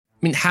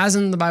mean,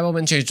 hasn't the Bible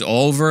been changed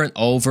over and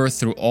over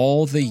through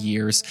all the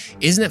years?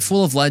 Isn't it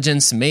full of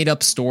legends, made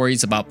up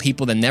stories about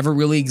people that never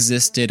really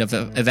existed, of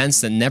events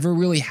that never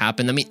really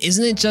happened? I mean,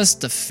 isn't it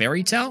just a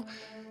fairy tale?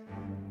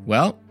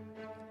 Well,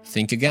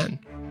 think again.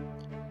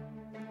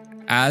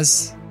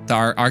 As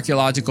our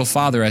archaeological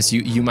father, as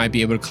you might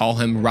be able to call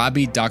him,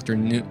 Rabbi Dr.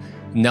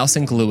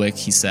 Nelson Glueck,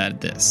 he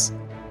said this.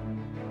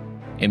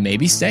 It may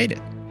be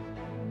stated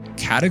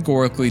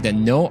categorically that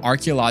no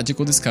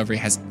archaeological discovery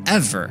has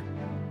ever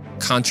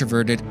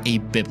controverted a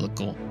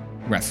biblical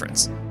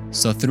reference.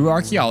 So through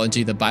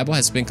archaeology, the Bible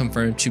has been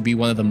confirmed to be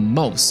one of the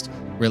most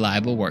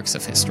reliable works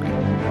of history.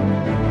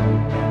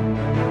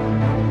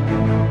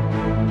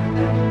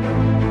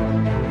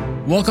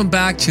 Welcome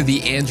back to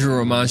the Andrew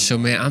Roman Show,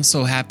 man. I'm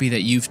so happy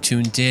that you've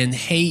tuned in.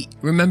 Hey,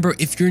 remember,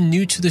 if you're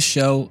new to the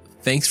show,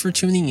 thanks for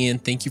tuning in.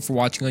 Thank you for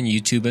watching on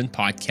YouTube and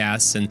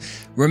podcasts. And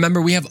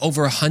remember, we have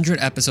over 100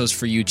 episodes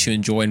for you to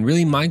enjoy. And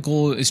really, my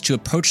goal is to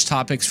approach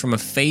topics from a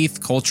faith,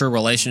 culture,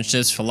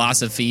 relationships,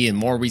 philosophy, and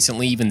more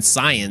recently, even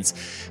science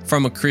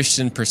from a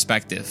Christian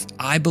perspective.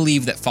 I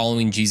believe that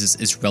following Jesus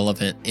is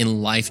relevant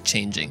and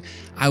life-changing.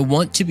 I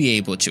want to be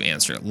able to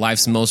answer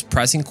life's most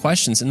pressing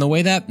questions in the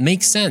way that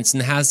makes sense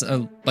and has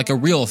a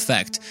real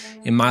effect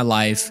in my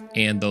life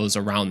and those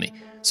around me.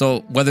 So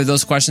whether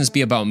those questions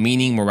be about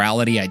meaning,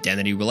 morality,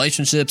 identity,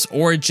 relationships,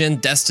 origin,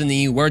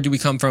 destiny, where do we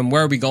come from,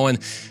 where are we going,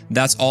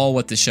 that's all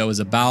what the show is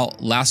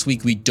about. Last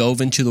week, we dove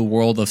into the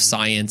world of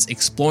science,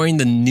 exploring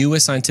the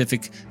newest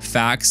scientific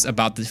facts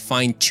about the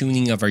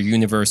fine-tuning of our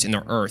universe and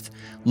our Earth,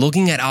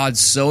 looking at odds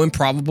so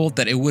improbable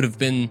that it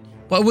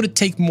would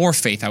take more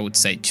faith, I would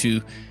say,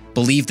 to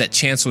believe that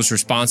chance was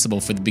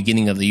responsible for the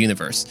beginning of the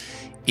universe.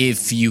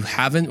 If you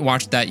haven't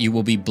watched that, you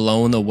will be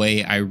blown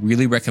away. I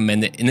really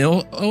recommend it. And it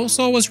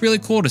also was really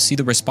cool to see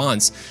the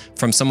response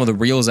from some of the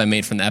reels I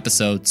made from the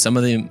episode, some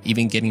of them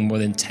even getting more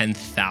than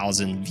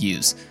 10,000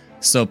 views.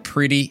 So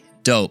pretty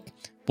dope.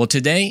 Well,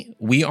 today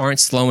we aren't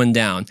slowing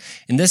down.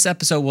 In this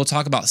episode, we'll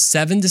talk about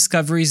 7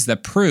 discoveries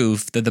that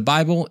prove that the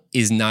Bible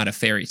is not a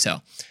fairy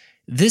tale.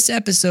 This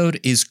episode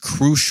is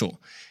crucial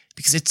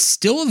because it's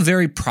still a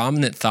very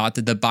prominent thought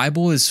that the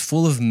Bible is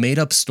full of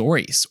made-up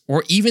stories,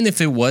 or even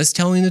if it was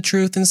telling the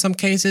truth in some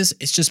cases,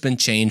 it's just been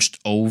changed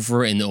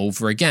over and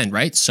over again,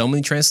 right? So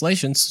many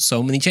translations,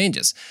 so many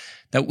changes,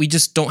 that we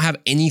just don't have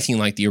anything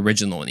like the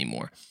original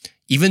anymore.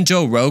 Even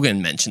Joe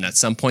Rogan mentioned at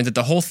some point that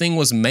the whole thing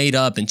was made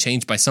up and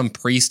changed by some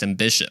priest and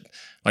bishop.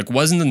 Like,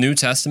 wasn't the New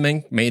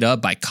Testament made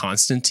up by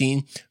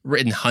Constantine,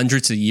 written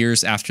hundreds of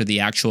years after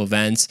the actual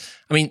events?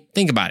 I mean,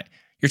 think about it.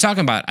 You're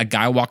talking about a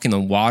guy walking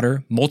on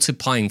water,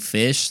 multiplying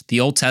fish, the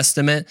Old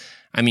Testament.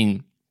 I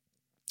mean,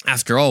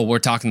 after all, we're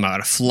talking about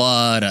a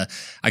flood,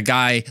 a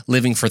guy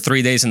living for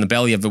 3 days in the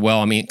belly of the whale.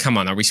 I mean, come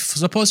on, are we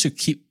supposed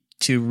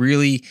to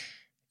really,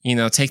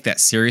 take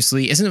that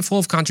seriously? Isn't it full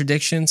of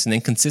contradictions and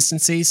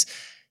inconsistencies?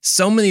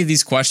 So many of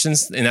these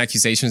questions and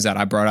accusations that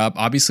I brought up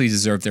obviously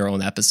deserve their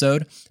own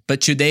episode,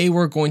 but today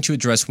we're going to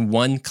address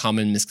one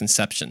common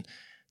misconception,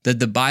 that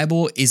the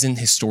Bible isn't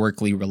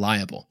historically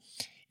reliable.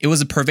 It was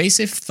a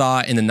pervasive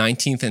thought in the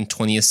 19th and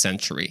 20th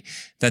century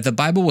that the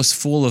Bible was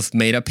full of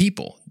made-up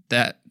people,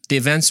 that the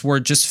events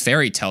were just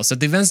fairy tales, that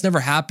the events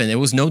never happened. It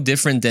was no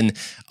different than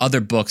other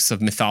books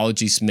of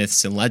mythologies,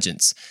 myths, and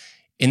legends.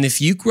 And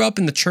if you grew up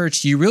in the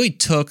church, you really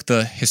took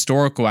the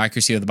historical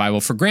accuracy of the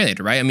Bible for granted,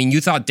 right? I mean, you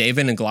thought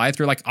David and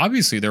Goliath were like,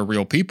 obviously they're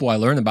real people. I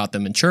learned about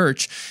them in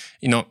church.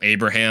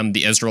 Abraham,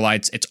 the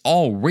Israelites, it's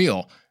all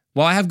real.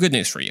 Well, I have good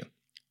news for you.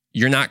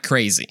 You're not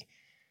crazy.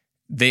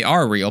 They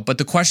are real, but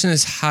the question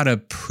is how to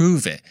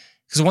prove it.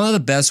 Because one of the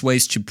best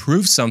ways to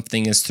prove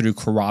something is through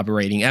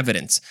corroborating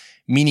evidence.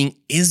 Meaning,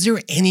 is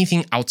there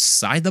anything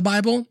outside the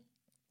Bible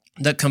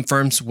that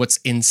confirms what's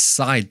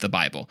inside the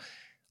Bible?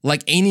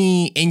 Like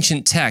any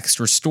ancient text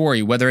or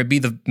story, whether it be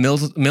the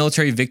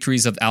military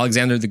victories of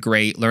Alexander the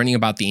Great, learning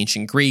about the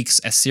ancient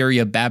Greeks,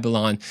 Assyria,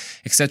 Babylon,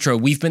 etc.,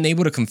 we've been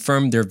able to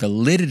confirm their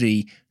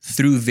validity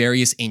through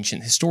various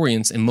ancient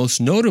historians, and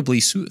most notably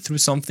through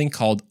something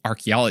called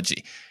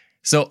archaeology.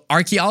 So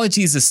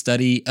archaeology is the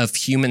study of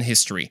human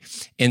history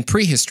and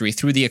prehistory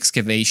through the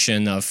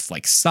excavation of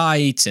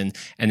sites and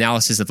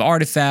analysis of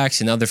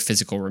artifacts and other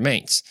physical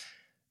remains.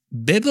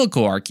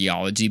 Biblical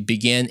archaeology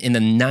began in the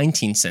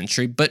 19th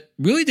century, but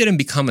really didn't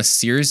become a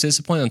serious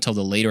discipline until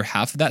the later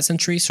half of that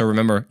century. So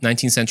remember,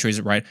 19th century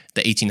is right,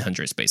 the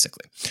 1800s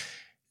basically.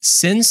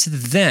 Since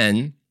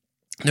then,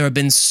 there have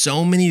been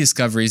so many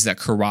discoveries that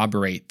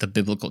corroborate the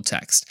biblical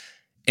text.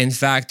 In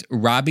fact,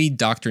 Rabbi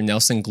Dr.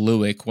 Nelson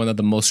Glueck, one of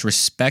the most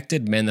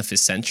respected men of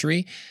his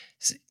century,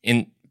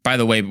 and by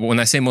the way, when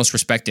I say most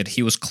respected,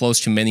 he was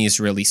close to many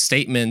Israeli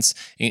statesmen,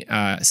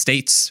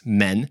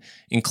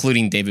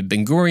 including David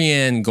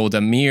Ben-Gurion, Golda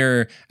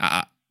Meir,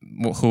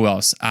 who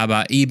else?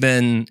 Abba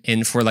Eban,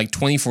 and for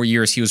 24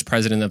 years, he was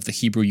president of the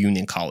Hebrew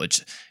Union College.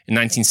 In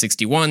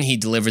 1961, he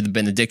delivered the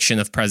benediction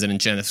of President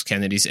John F.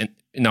 Kennedy's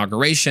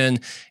inauguration.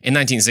 In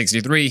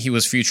 1963, he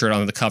was featured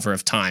on the cover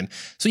of Time.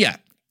 So yeah,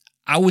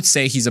 I would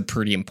say he's a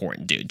pretty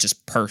important dude,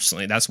 just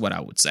personally. That's what I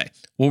would say.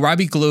 Well,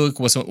 Rabbi Gluck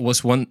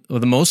was one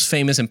of the most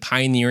famous in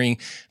pioneering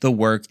the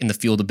work in the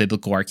field of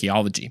biblical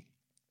archaeology.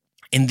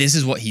 And this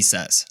is what he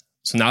says.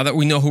 So now that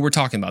we know who we're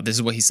talking about, this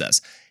is what he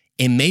says.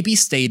 It may be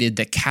stated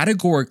that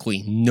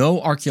categorically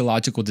no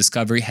archaeological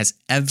discovery has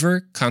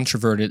ever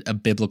controverted a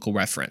biblical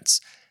reference.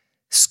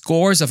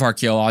 Scores of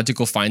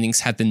archaeological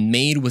findings have been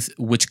made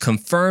which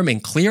confirm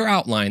in clear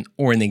outline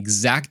or in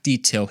exact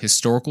detail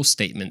historical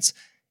statements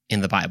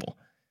in the Bible.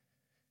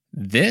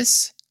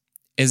 This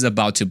is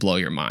about to blow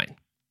your mind.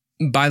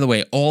 By the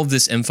way, all of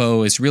this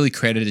info is really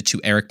credited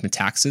to Eric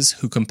Metaxas,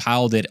 who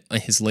compiled it in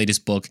his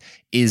latest book,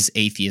 Is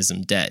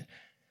Atheism Dead?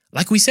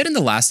 Like we said in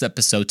the last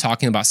episode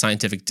talking about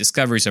scientific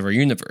discoveries of our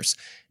universe,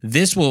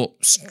 this will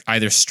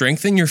either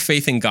strengthen your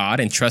faith in God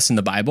and trust in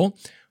the Bible,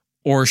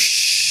 or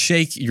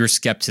shake your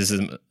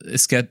skepticism,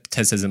 can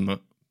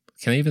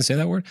I even say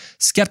that word?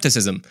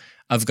 Skepticism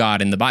of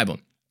God in the Bible.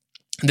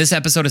 This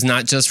episode is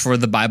not just for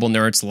the Bible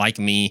nerds like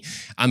me.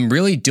 I'm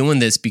really doing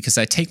this because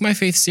I take my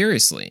faith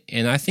seriously,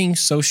 and I think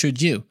so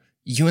should you.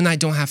 You and I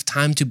don't have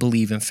time to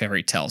believe in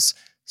fairy tales.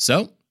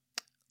 So,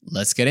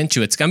 let's get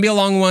into it. It's going to be a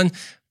long one,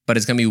 but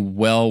it's going to be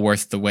well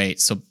worth the wait,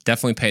 so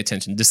definitely pay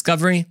attention.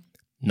 Discovery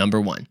number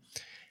 1.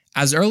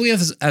 As early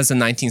as the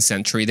 19th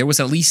century, there was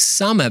at least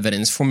some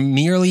evidence for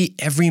nearly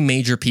every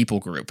major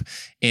people group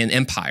and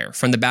empire,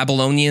 from the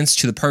Babylonians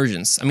to the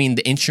Persians. I mean,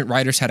 the ancient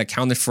writers had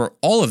accounted for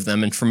all of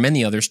them and for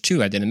many others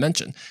too I didn't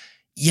mention.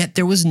 Yet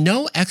there was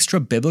no extra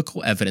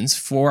biblical evidence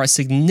for a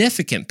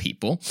significant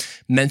people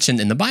mentioned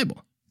in the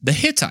Bible, the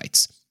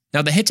Hittites.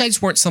 Now, the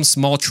Hittites weren't some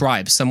small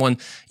tribe, someone,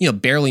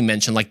 barely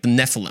mentioned like the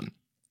Nephilim.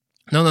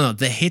 No.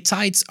 The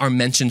Hittites are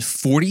mentioned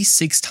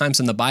 46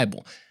 times in the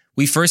Bible.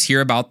 We first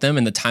hear about them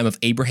in the time of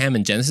Abraham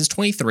in Genesis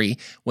 23,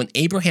 when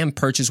Abraham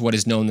purchased what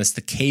is known as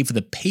the Cave of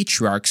the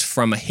Patriarchs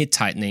from a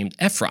Hittite named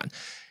Ephron.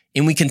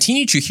 And we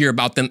continue to hear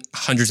about them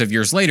hundreds of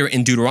years later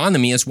in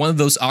Deuteronomy as one of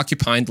those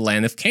occupying the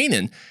land of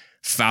Canaan.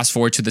 Fast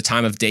forward to the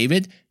time of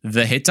David,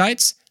 the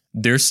Hittites,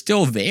 they're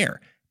still there.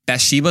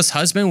 Bathsheba's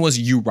husband was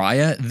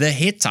Uriah the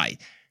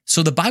Hittite.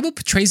 So the Bible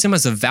portrays them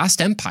as a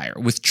vast empire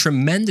with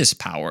tremendous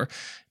power,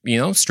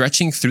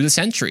 stretching through the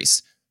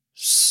centuries.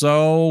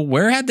 So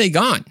where had they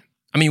gone?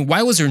 I mean,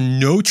 why was there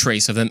no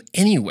trace of them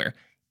anywhere,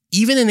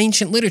 even in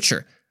ancient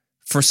literature?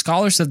 For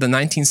scholars of the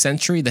 19th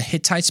century, the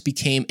Hittites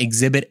became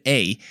Exhibit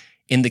A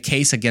in the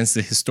case against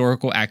the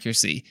historical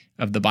accuracy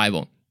of the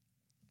Bible.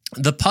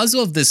 The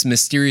puzzle of this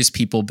mysterious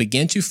people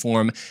began to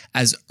form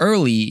as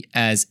early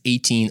as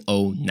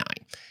 1809.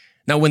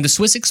 Now, when the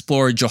Swiss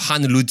explorer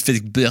Johann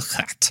Ludwig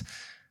Burckhardt,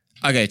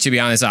 okay, to be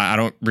honest, I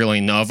don't really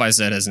know if I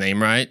said his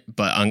name right,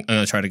 but I'm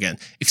going to try it again.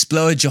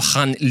 Explorer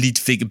Johann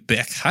Ludwig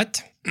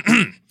Burckhardt.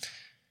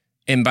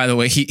 And by the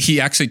way, he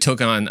actually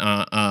took on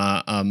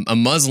a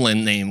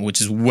Muslim name,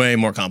 which is way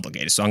more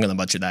complicated. So I'm going to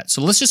butcher that.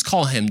 So let's just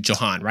call him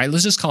Johann, right?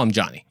 Let's just call him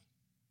Johnny.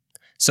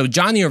 So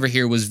Johnny over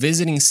here was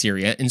visiting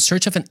Syria in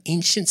search of an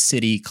ancient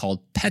city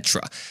called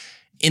Petra.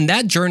 In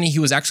that journey, he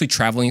was actually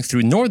traveling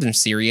through northern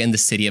Syria and the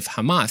city of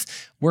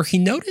Hamath, where he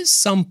noticed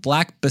some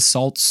black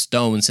basalt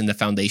stones in the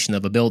foundation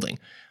of a building.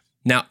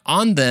 Now,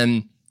 on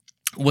them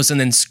was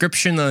an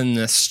inscription in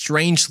a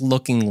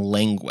strange-looking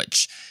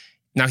language.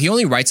 Now, he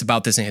only writes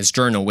about this in his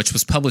journal, which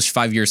was published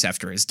 5 years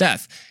after his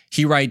death.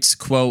 He writes,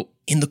 quote,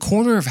 "In the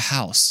corner of a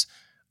house."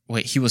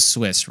 Wait, he was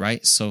Swiss,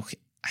 right? So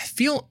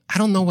I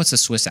don't know what's a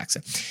Swiss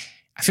accent.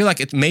 I feel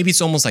like maybe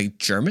it's almost like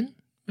German,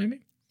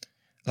 maybe?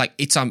 Like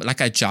it's like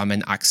a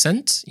German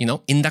accent,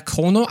 In the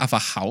corner of a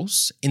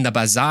house, in the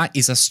bazaar,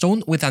 is a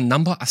stone with a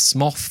number of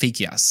small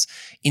figures,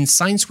 in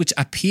signs which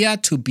appear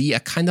to be a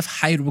kind of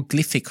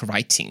hieroglyphic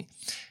writing,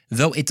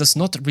 though it does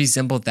not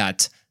resemble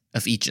that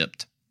of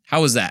Egypt.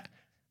 How is that?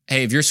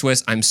 Hey, if you're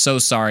Swiss, I'm so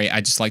sorry.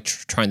 I just like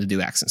trying to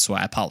do accents, so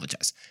I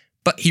apologize.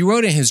 But he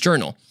wrote in his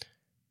journal,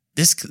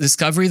 this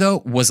discovery,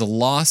 though, was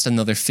lost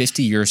another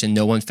 50 years and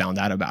no one found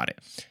out about it.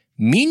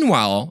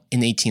 Meanwhile, in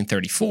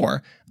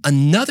 1834,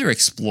 another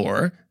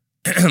explorer,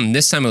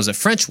 this time it was a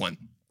French one,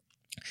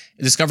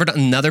 discovered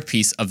another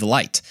piece of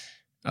the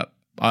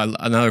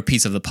another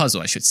piece of the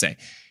puzzle, I should say.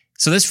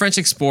 So this French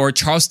explorer,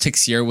 Charles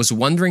Tixier, was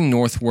wandering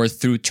northward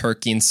through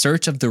Turkey in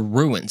search of the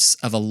ruins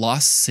of a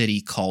lost city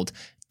called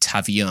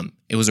Tavium.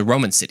 It was a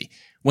Roman city.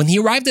 When he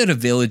arrived at a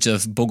village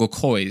of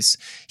Bogokois,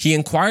 he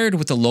inquired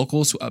with the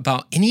locals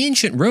about any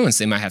ancient ruins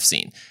they might have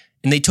seen.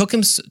 And they took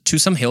him to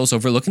some hills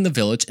overlooking the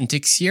village, and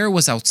Tixier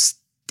was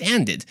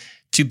astounded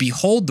to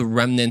behold the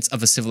remnants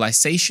of a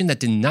civilization that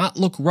did not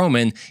look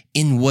Roman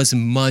and was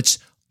much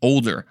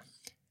older.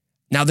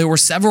 Now, there were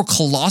several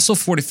colossal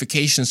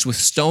fortifications with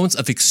stones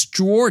of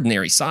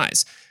extraordinary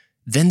size.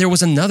 Then there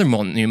was another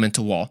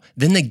monumental wall,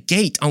 then a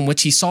gate on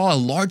which he saw a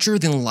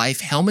larger-than-life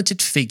helmeted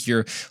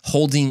figure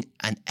holding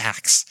an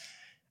axe.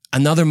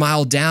 Another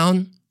mile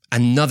down,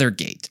 another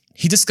gate.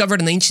 He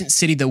discovered an ancient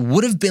city that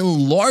would have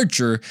been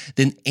larger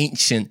than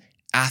ancient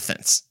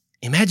Athens.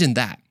 Imagine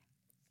that.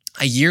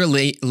 A year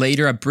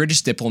later, a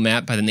British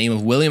diplomat by the name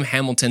of William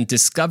Hamilton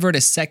discovered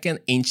a second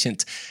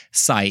ancient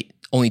site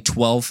only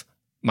 12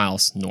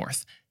 miles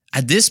north.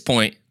 At this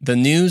point, the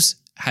news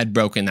had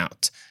broken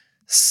out.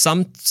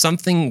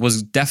 Something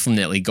was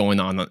definitely going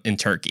on in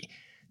Turkey.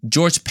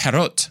 George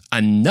Perot,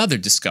 another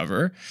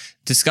discoverer,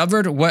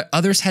 discovered what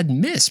others had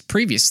missed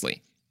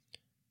previously.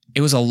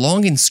 It was a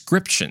long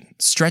inscription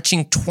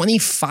stretching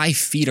 25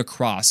 feet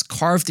across,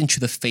 carved into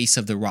the face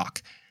of the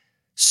rock.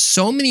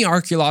 So many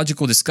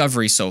archaeological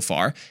discoveries so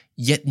far,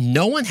 yet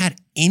no one had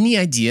any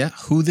idea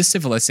who the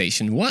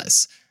civilization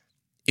was.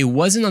 It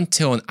wasn't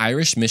until an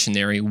Irish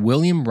missionary,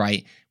 William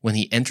Wright, when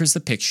he enters the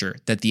picture,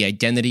 that the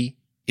identity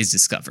is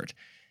discovered.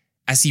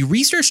 As he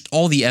researched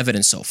all the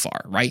evidence so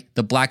far, right?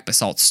 The black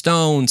basalt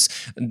stones,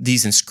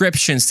 these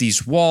inscriptions,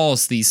 these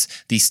walls, these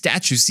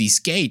statues, these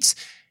gates,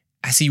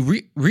 as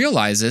he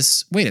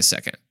realizes, wait a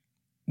second,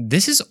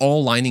 this is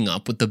all lining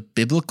up with the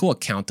biblical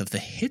account of the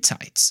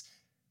Hittites.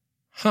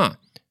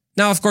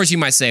 Now, of course, you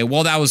might say,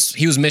 well,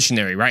 he was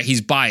missionary, right? He's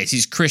biased,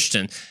 he's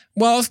Christian.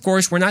 Well, of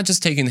course, we're not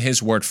just taking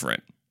his word for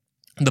it.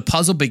 The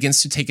puzzle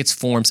begins to take its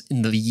forms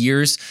in the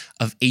years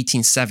of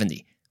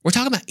 1870. We're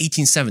talking about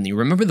 1870.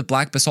 Remember the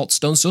black basalt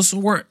stones? Those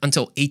weren't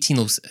until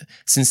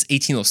since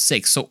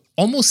 1806. So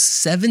almost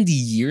 70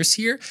 years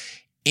here,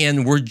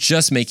 and we're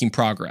just making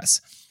progress.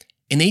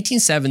 In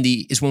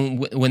 1870 is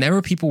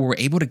whenever people were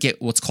able to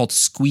get what's called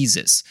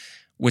squeezes,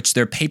 which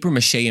their paper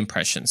mache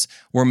impressions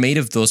were made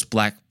of those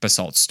black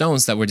basalt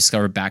stones that were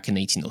discovered back in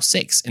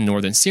 1806 in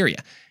northern Syria.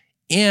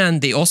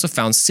 And they also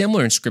found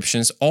similar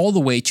inscriptions all the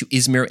way to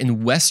Izmir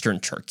in western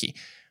Turkey.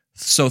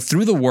 So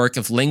through the work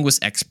of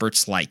linguist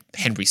experts like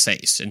Henry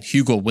Sayce and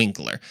Hugo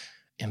Winkler,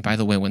 and by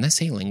the way, when I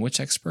say language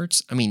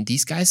experts, I mean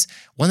these guys,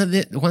 one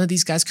of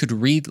these guys could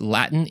read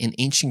Latin and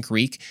ancient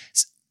Greek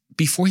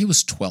before he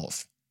was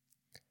 12.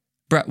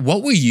 Bruh,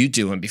 what were you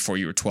doing before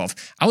you were 12?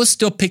 I was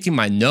still picking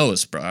my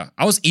nose, bruh.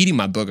 I was eating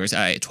my boogers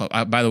at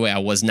 12. By the way, I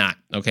was not,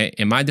 okay?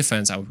 In my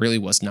defense, I really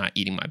was not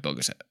eating my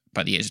boogers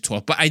by the age of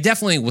 12. But I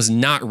definitely was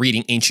not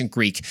reading ancient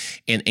Greek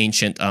and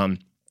ancient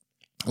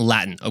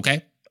Latin,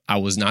 okay? I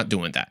was not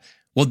doing that.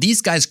 Well,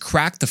 these guys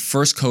cracked the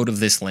first code of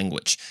this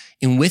language,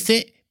 and with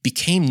it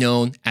became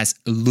known as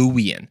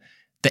Luwian,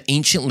 the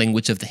ancient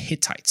language of the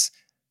Hittites.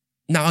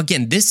 Now,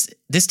 again, this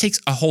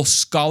takes a whole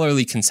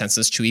scholarly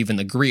consensus to even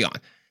agree on.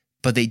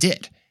 But they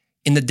did.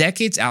 In the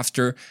decades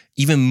after,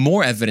 even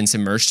more evidence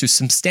emerged to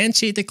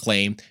substantiate the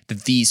claim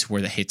that these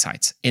were the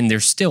Hittites, and they're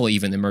still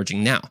even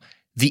emerging now.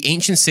 The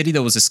ancient city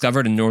that was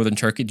discovered in northern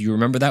Turkey, do you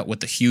remember that,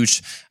 with the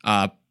huge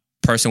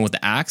person with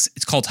the axe?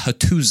 It's called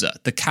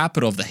Hattusa, the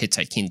capital of the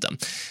Hittite kingdom.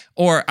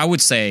 Or I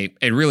would say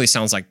it really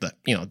sounds like the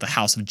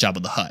house of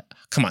Jabba the Hutt.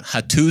 Come on,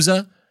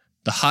 Hattusa,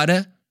 the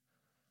Hutt.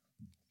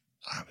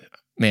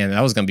 Man,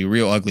 that was going to be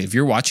real ugly. If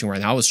you're watching right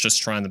now, I was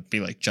just trying to be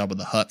like Jabba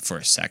the Hutt for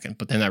a second,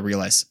 but then I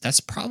realized that's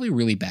probably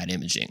really bad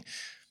imaging.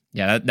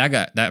 Yeah,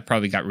 that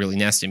probably got really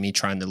nasty, me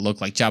trying to look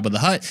like Jabba the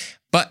Hutt.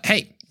 But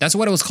hey, that's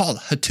what it was called,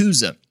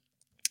 Hattusa,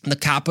 the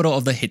capital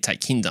of the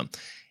Hittite kingdom.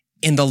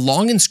 And the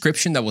long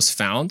inscription that was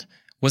found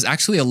was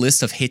actually a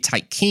list of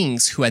Hittite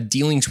kings who had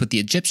dealings with the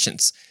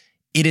Egyptians.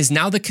 It is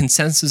now the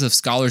consensus of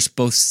scholars,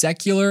 both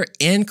secular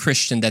and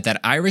Christian, that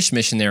Irish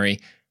missionary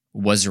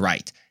was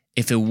right.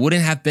 If it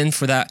wouldn't have been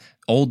for that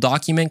old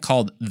document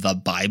called the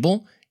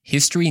Bible,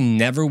 history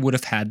never would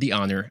have had the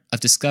honor of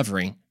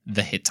discovering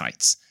the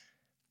Hittites.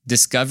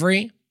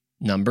 Discovery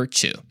number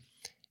 2.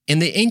 In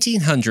the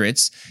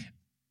 1800s,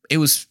 it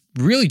was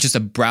really just a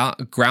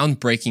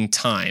groundbreaking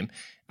time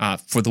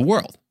for the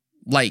world,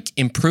 like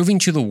improving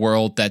to the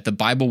world that the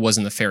Bible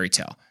wasn't a fairy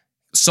tale.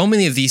 So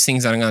many of these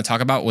things that I'm going to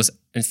talk about was,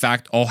 in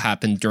fact, all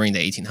happened during the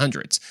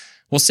 1800s.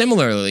 Well,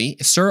 similarly,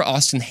 Sir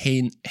Austin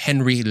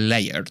Henry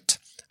Layard,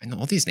 I know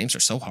all these names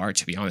are so hard,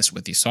 to be honest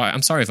with you, so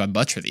I'm sorry if I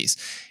butcher these,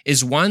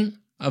 is one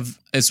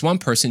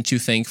person to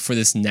thank for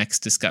this next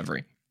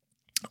discovery.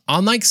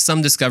 Unlike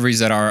some discoveries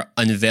that are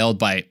unveiled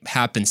by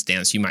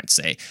happenstance, you might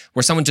say,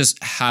 where someone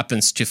just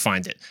happens to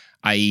find it,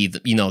 i.e.,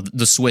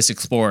 the Swiss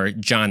explorer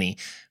Johnny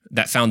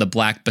that found the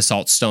black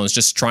basalt stones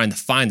just trying to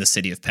find the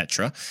city of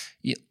Petra,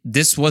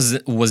 this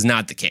was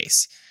not the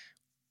case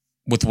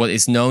with what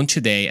is known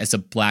today as a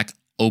black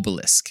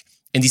obelisk.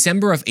 In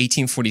December of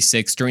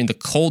 1846, during the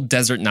cold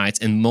desert nights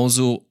in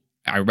Mosul,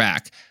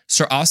 Iraq,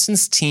 Sir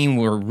Austin's team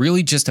were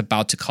really just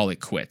about to call it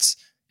quits.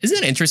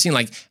 Isn't that interesting?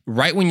 Like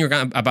right when you're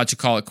about to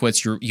call it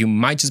quits, you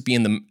might just be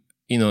in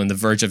the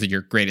verge of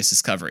your greatest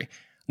discovery.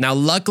 Now,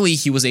 luckily,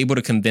 he was able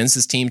to convince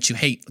his team to,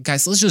 hey,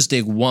 guys, let's just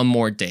dig one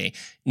more day,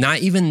 not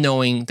even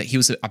knowing that he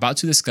was about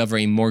to discover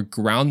a more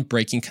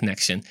groundbreaking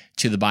connection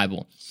to the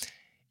Bible.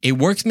 A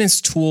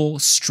workman's tool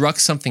struck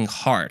something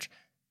hard.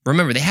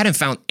 Remember, they hadn't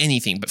found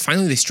anything, but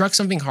finally they struck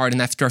something hard,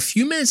 and after a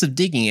few minutes of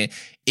digging it,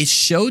 it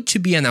showed to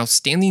be an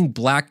outstanding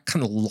black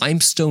kind of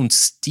limestone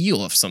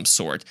stele of some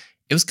sort.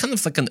 It was kind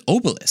of like an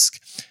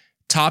obelisk,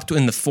 topped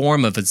in the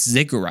form of a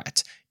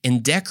ziggurat,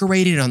 and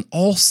decorated on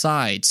all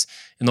sides,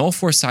 and all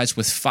four sides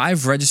with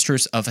 5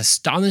 registers of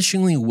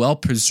astonishingly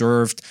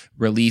well-preserved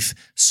relief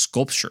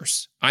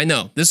sculptures. I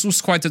know, this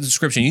was quite the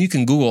description. You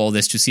can Google all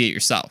this to see it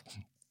yourself.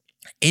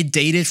 It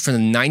dated from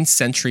the 9th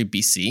century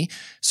BC.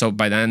 So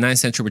by the 9th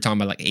century, we're talking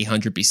about like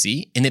 800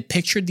 BC. And it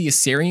pictured the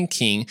Assyrian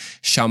king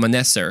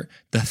Shalmaneser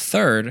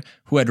III,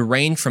 who had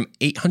reigned from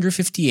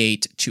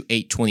 858 to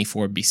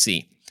 824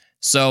 BC.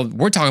 So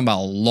we're talking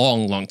about a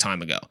long, long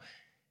time ago.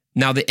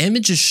 Now, the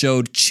images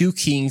showed two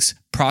kings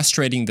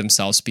prostrating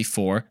themselves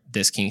before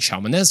this king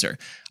Shalmaneser,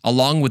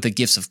 along with the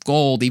gifts of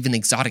gold, even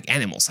exotic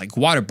animals like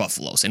water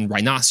buffaloes and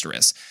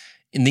rhinoceros.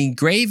 And the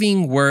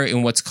engraving were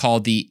in what's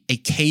called the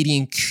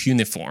Akkadian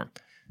cuneiform.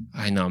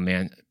 I know,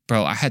 man.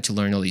 Bro, I had to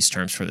learn all these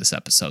terms for this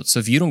episode. So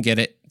if you don't get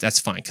it, that's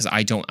fine, because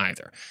I don't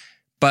either.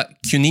 But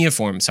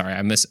cuneiform, sorry,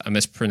 I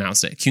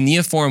mispronounced it.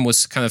 Cuneiform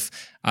was kind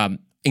of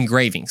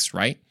engravings,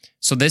 right?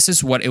 So this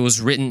is what it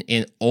was written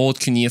in old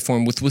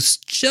cuneiform, which was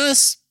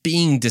just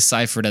being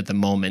deciphered at the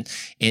moment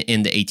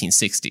in the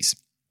 1860s.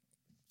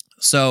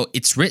 So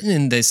it's written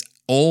in this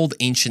old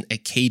ancient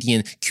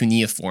Akkadian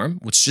cuneiform,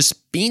 which is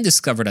just being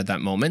discovered at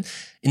that moment.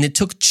 And it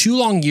took 2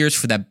 long years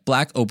for that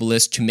black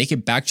obelisk to make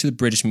it back to the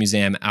British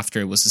Museum after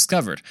it was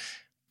discovered.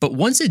 But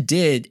once it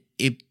did,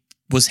 it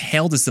was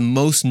hailed as the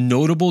most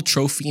notable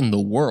trophy in the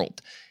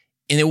world.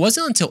 And it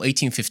wasn't until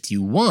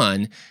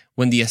 1851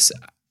 when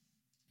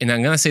and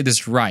I'm going to say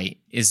this right,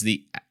 is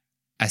the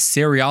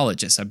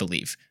Assyriologist, I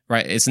believe,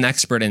 right? It's an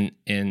expert in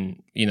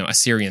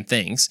Assyrian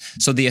things.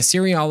 So the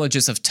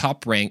Assyriologist of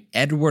top rank,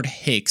 Edward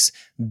Hicks,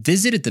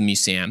 visited the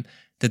museum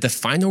that the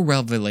final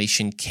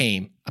revelation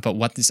came about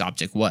what this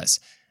object was.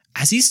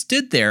 As he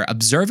stood there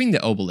observing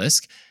the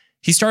obelisk,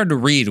 he started to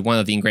read one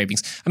of the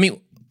engravings. I mean,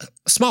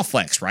 small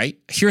flex, right?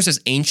 Here's this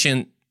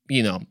ancient,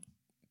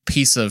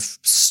 piece of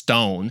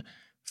stone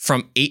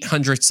from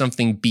 800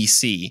 something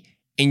BC,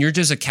 and you're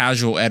just a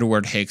casual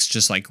Edward Hicks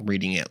just like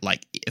reading it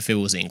like if it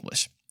was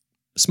English.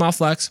 Small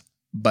flex,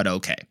 but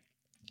okay.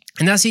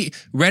 And as he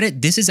read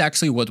it, this is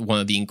actually what one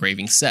of the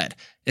engravings said.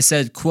 It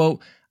said,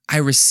 quote, "I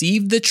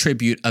received the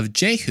tribute of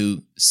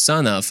Jehu,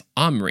 son of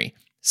Omri,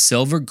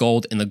 silver,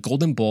 gold in a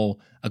golden bowl,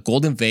 a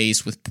golden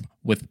vase with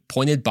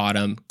pointed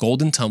bottom,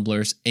 golden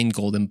tumblers, and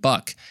golden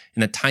buck,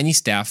 and a tiny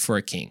staff for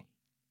a king."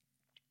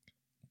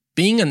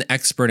 Being an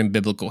expert in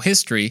biblical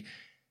history,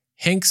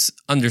 Hanks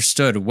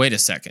understood, wait a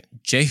second,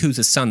 Jehu's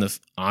the son of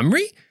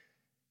Omri?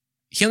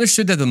 He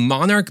understood that the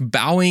monarch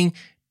bowing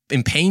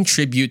and paying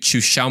tribute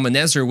to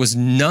Shalmaneser was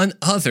none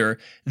other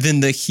than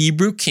the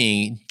Hebrew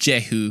king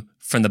Jehu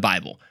from the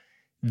Bible.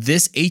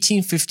 This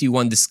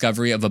 1851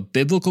 discovery of a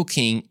biblical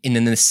king in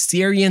an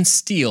Assyrian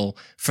stele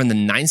from the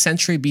 9th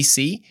century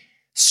BC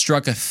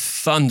struck a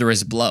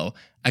thunderous blow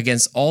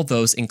against all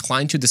those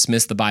inclined to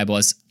dismiss the Bible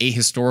as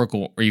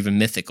ahistorical or even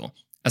mythical,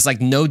 as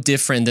like no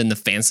different than the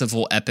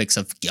fanciful epics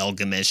of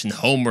Gilgamesh and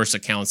Homer's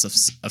accounts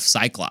of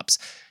Cyclops.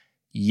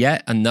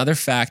 Yet another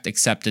fact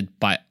accepted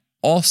by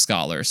all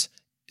scholars,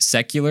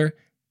 secular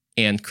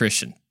and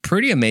Christian.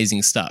 Pretty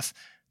amazing stuff.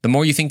 The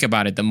more you think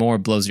about it, the more it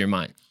blows your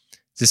mind.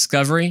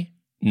 Discovery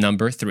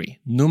number 3.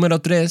 Numero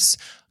 3.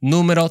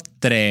 Numero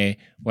 3.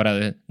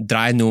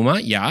 Drei Nummer.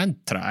 Ja,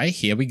 drei.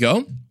 Here we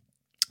go.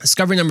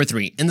 Discovery number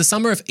 3. In the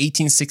summer of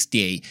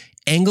 1868,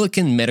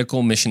 Anglican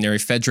medical missionary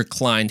Frederick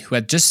Klein, who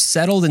had just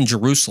settled in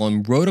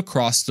Jerusalem, rode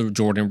across the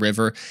Jordan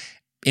River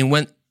and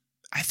went,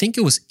 I think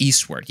it was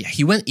eastward. Yeah,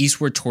 he went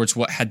eastward towards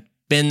what had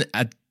been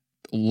a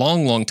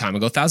long, long time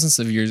ago, thousands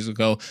of years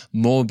ago,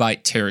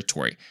 Moabite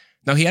territory.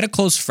 Now, he had a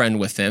close friend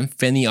with him,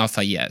 Feni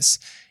Al-Fayez,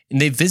 and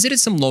they visited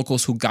some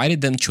locals who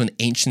guided them to an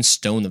ancient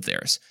stone of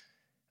theirs.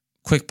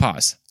 Quick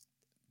pause.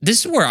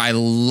 This is where I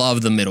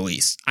love the Middle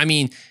East. I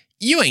mean,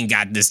 you ain't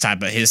got this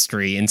type of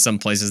history in some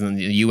places in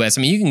the U.S.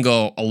 I mean, you can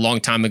go a long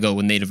time ago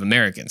with Native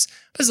Americans.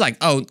 But it's like,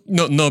 oh,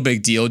 no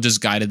big deal.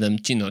 Just guided them,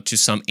 to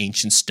some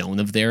ancient stone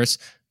of theirs.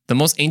 The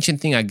most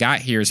ancient thing I got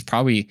here is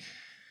probably,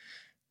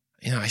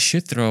 I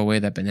should throw away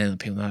that banana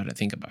peel now that I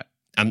think about it.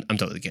 I'm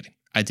totally kidding.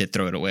 I did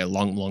throw it away a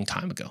long, long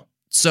time ago.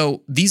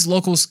 So these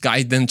locals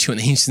guide them to an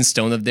ancient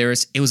stone of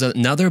theirs. It was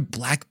another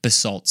black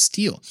basalt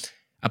stele,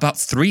 about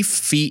 3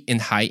 feet in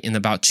height and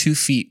about 2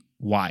 feet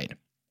wide.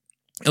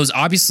 It was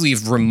obviously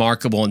of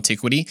remarkable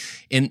antiquity.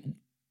 And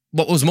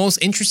what was most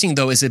interesting,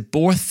 though, is it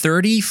bore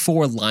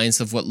 34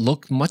 lines of what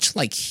looked much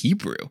like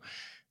Hebrew.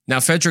 Now,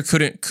 Frederick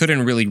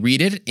couldn't really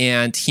read it,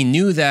 and he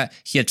knew that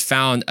he had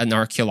found an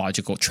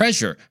archaeological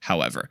treasure,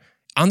 however.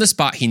 On the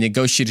spot, he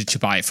negotiated to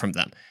buy it from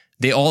them.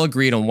 They all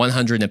agreed on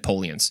 100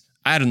 Napoleons.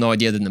 I had no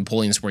idea that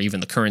Napoleons were even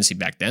the currency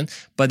back then,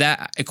 but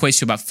that equates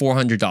to about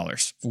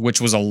 $400,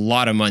 which was a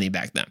lot of money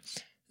back then.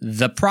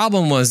 The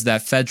problem was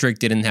that Frederick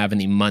didn't have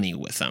any money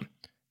with him.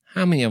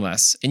 How many of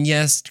us? And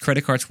yes,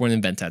 credit cards weren't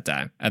invented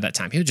at that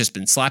time. He had just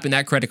been slapping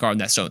that credit card on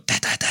that stone.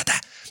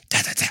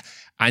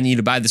 I need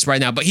to buy this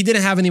right now. But he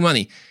didn't have any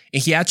money.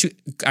 And he had to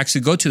actually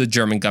go to the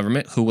German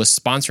government, who was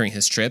sponsoring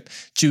his trip,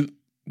 to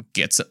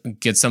get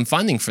some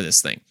funding for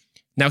this thing.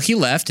 Now, he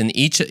left, and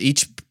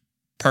each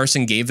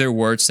person gave their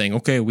word saying,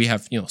 okay, we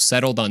have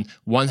settled on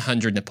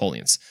 100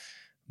 Napoleons.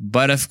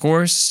 But of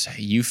course,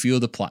 you feel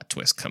the plot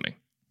twist coming.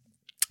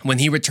 When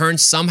he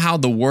returned, somehow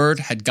the word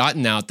had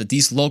gotten out that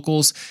these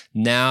locals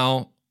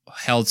now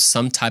held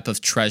some type of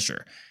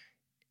treasure.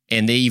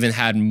 And they even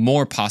had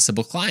more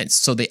possible clients.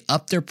 So they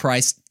upped their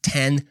price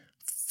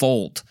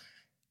tenfold.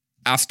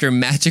 After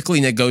magically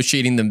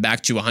negotiating them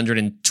back to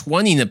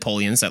 120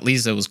 Napoleons, at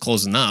least it was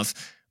close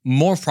enough,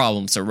 more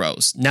problems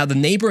arose. Now, the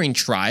neighboring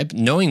tribe,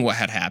 knowing what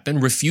had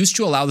happened, refused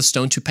to allow the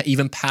stone to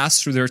even pass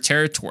through their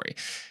territory.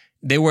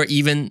 They were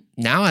even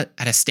now at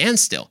a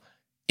standstill.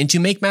 And to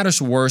make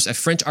matters worse, a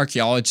French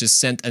archaeologist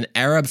sent an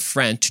Arab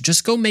friend to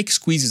just go make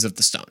squeezes of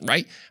the stone,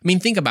 right? I mean,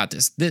 think about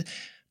this.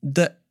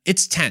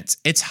 It's tense.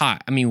 It's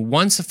hot. I mean,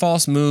 once a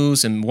false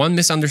moves and one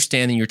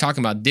misunderstanding, you're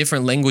talking about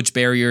different language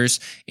barriers,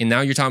 and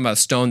now you're talking about a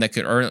stone that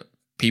could earn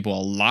people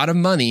a lot of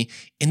money.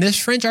 And this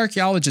French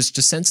archaeologist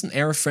just sends an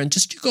Arab friend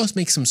just to go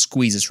make some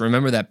squeezes.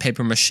 Remember that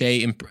paper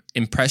mache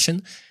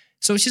impression?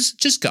 So it's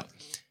just go.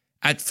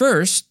 At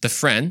first, the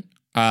friend,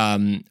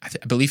 I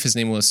believe his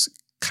name was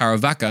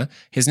Caravaca.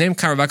 His name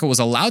Caravaca was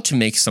allowed to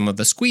make some of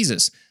the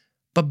squeezes.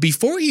 But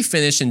before he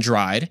finished and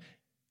dried,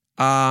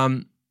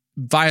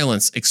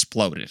 violence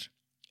exploded.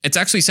 It's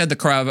actually said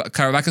that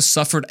Caravaca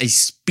suffered a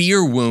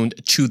spear wound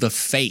to the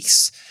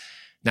face.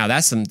 Now,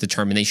 that's some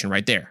determination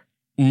right there.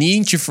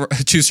 Needing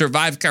to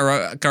survive,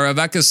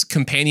 Caravaca's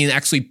companion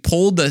actually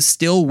pulled the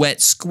still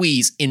wet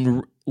squeeze,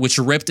 which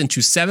ripped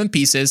into 7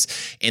 pieces,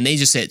 and they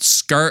just said,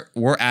 "Skirt,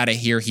 we're out of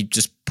here." He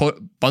just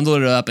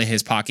bundled it up in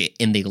his pocket,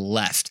 and they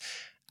left.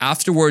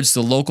 Afterwards,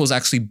 the locals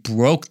actually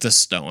broke the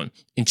stone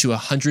into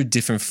 100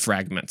 different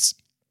fragments.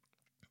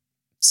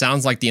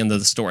 Sounds like the end of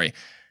the story.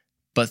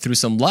 But through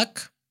some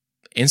luck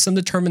and some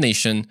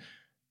determination,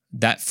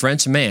 that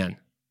French man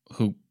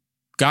who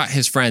got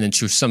his friend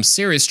into some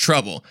serious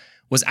trouble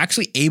was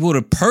actually able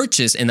to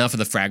purchase enough of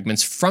the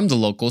fragments from the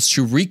locals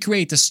to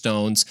recreate the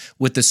stones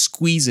with the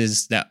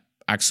squeezes that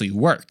actually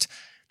worked.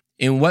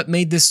 And what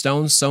made this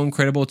stone so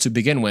incredible to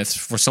begin with,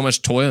 for so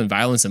much toil and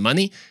violence and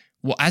money?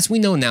 Well, as we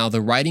know now,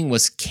 the writing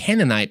was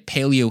Canaanite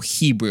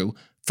Paleo-Hebrew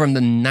from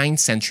the 9th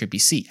century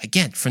BC.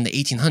 Again, from the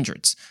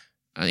 1800s,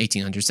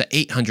 the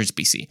 800s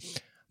BC.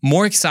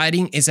 More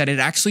exciting is that it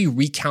actually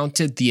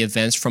recounted the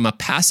events from a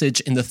passage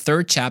in the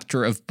third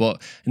chapter of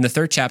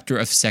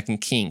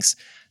 2 Kings.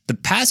 The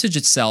passage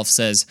itself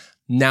says,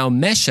 "Now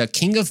Mesha,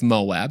 king of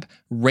Moab,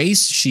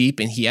 raised sheep,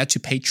 and he had to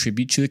pay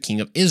tribute to the king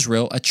of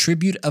Israel, a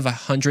tribute of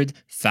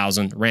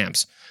 100,000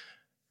 rams."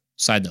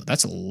 Side note,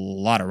 that's a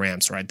lot of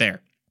rams right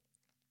there.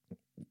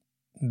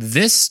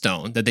 This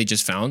stone that they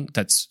just found,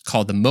 that's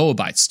called the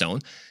Moabite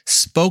stone,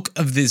 spoke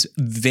of this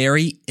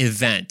very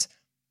event,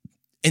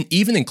 and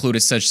even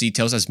included such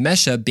details as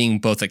Mesha being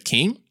both a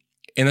king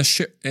and a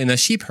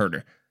sheep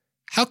herder.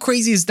 How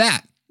crazy is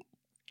that?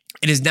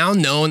 It is now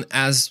known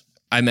as,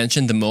 I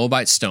mentioned, the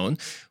Moabite stone,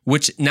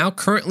 which now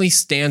currently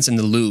stands in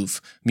the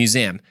Louvre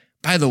Museum.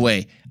 By the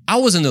way, I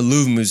was in the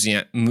Louvre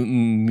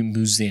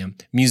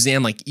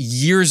Museum like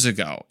years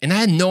ago, and I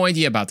had no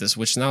idea about this,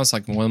 which now is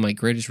like one of my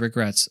greatest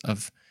regrets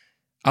of.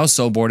 I was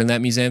so bored in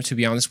that museum, to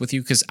be honest with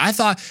you, because I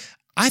thought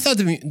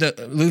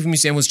the Louvre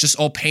Museum was just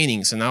all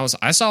paintings, and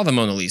I saw the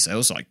Mona Lisa. It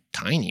was like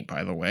tiny,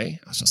 by the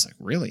way. I was just like,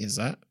 really?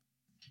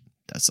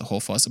 That's the whole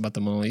fuss about the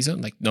Mona Lisa?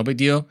 Like, no big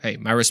deal. Hey,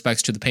 my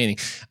respects to the painting.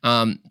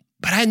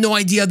 But I had no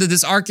idea that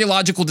this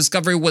archaeological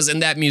discovery was in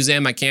that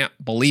museum. I can't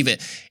believe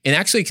it. It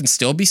actually can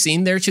still be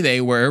seen there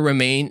today, where it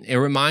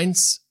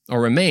remains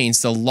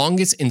the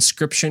longest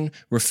inscription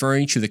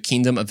referring to the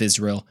kingdom of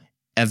Israel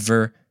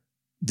ever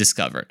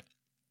discovered.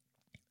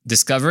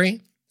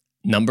 Discovery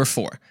number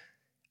 4.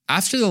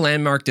 After the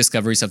landmark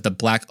discoveries of the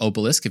Black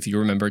Obelisk, if you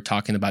remember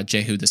talking about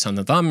Jehu, the son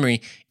of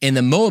Omri, and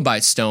the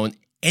Moabite stone,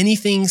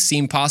 anything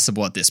seemed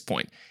possible at this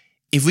point.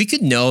 If we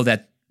could know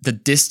that the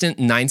distant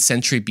 9th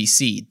century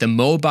BC, the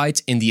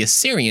Moabites and the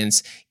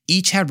Assyrians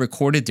each had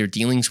recorded their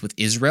dealings with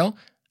Israel,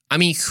 I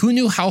mean, who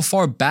knew how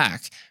far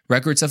back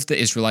records of the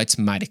Israelites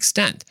might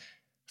extend?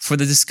 For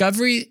the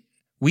discovery,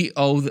 we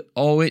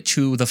owe it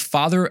to the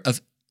father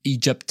of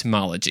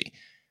Egyptology,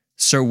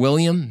 Sir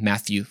William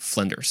Matthew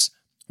Flinders.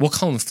 We'll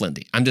call him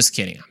Flindy. I'm just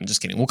kidding.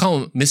 We'll call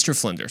him Mr.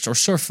 Flinders or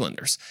Sir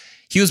Flinders.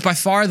 He was by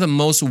far the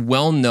most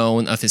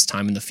well-known of his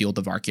time in the field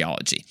of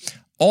archaeology.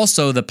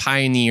 Also, the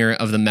pioneer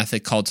of the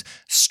method called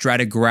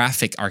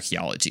stratigraphic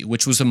archaeology,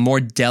 which was a more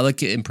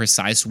delicate and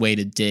precise way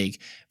to dig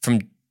from,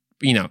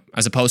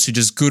 as opposed to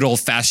just good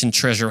old-fashioned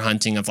treasure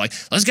hunting of like,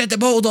 let's get the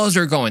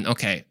bulldozer going.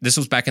 Okay, this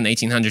was back in the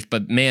 1800s,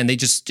 but man, they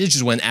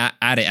just went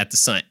at it at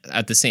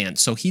the sand.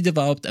 So he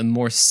developed a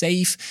more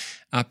safe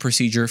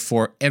procedure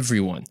for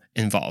everyone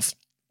involved.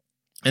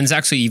 And it's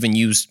actually even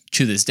used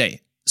to this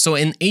day. So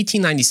in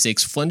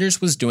 1896, Flinders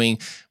was doing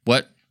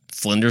what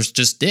Flinders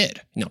just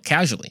did,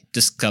 casually,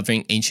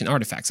 discovering ancient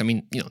artifacts. I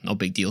mean, no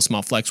big deal,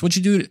 small flex. What'd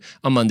you do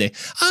on Monday?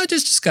 I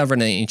just discovered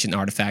an ancient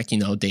artifact,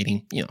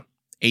 dating,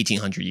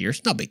 1800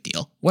 years. No big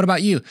deal. What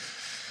about you?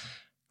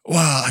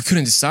 Well, I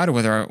couldn't decide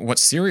what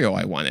cereal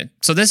I wanted.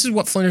 So this is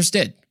what Flinders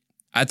did.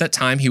 At that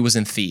time, he was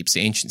in Thebes, the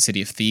ancient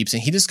city of Thebes,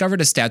 and he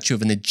discovered a statue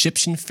of an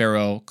Egyptian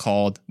pharaoh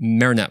called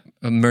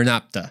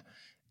Merneptah.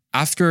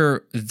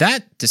 After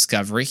that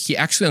discovery, he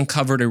actually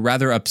uncovered a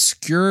rather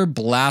obscure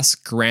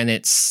blast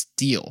granite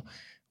stele,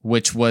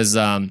 which was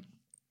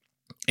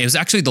It was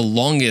actually the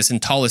longest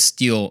and tallest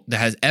stele that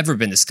has ever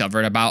been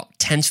discovered, about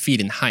 10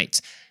 feet in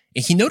height.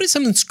 And he noted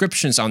some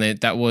inscriptions on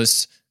it that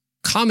was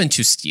common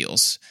to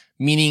steles,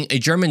 meaning a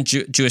German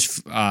Jewish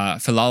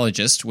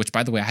philologist, which,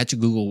 by the way, I had to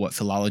Google what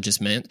philologist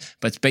meant,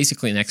 but it's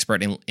basically an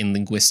expert in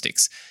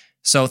linguistics.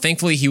 So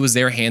thankfully, he was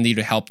there handy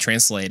to help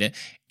translate it.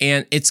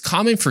 And it's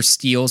common for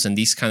steles and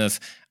these kind of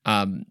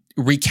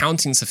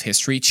recountings of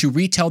history to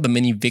retell the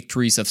many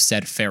victories of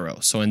said pharaoh.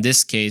 So in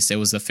this case, it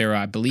was the pharaoh,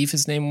 I believe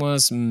his name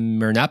was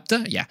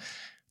Merneptah. Yeah.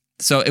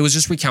 So it was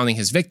just recounting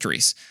his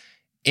victories.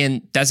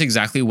 And that's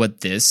exactly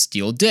what this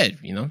stele did.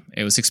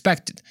 It was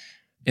expected.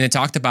 And it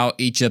talked about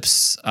the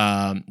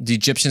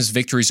Egyptians'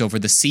 victories over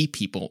the sea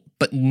people.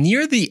 But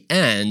near the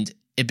end,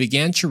 it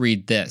began to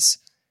read this,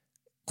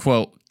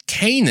 quote,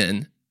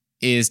 Canaan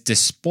is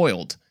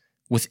despoiled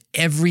with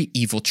every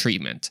evil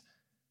treatment.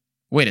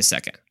 Wait a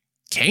second.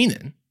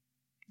 Canaan?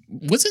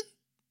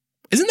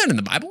 Isn't that in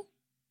the Bible?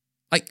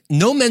 Like,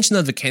 no mention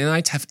of the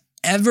Canaanites have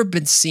ever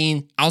been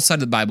seen outside of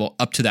the Bible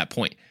up to that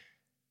point.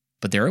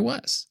 But there it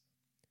was.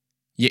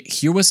 Yet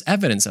here was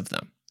evidence of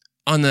them.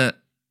 On a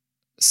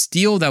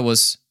stele that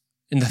was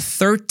in the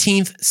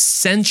 13th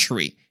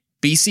century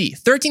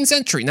BC. 13th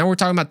century. Now we're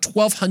talking about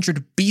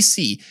 1200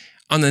 BC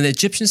on an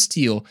Egyptian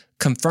stele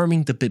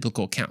confirming the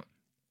biblical account.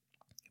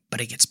 But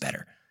it gets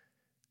better.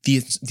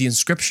 The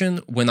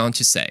inscription went on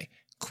to say,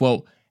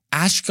 quote,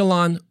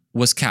 Ashkelon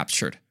was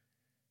captured.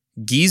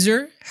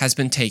 Gezer has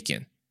been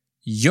taken.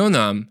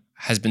 Yonam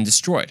has been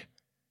destroyed.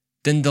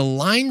 Then the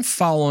line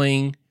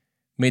following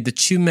made the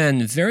two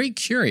men very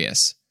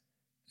curious.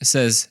 It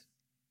says,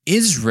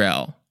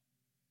 Israel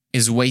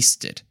is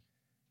wasted.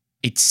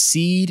 Its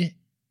seed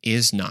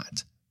is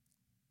not.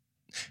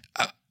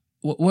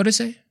 What is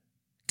it?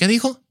 ¿Qué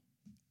dijo?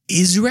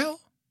 Israel?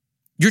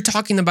 You're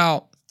talking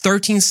about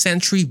 13th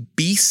century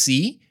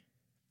BC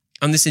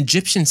on this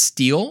Egyptian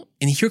stele,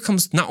 and here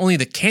comes not only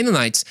the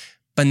Canaanites,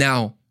 but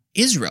now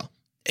Israel.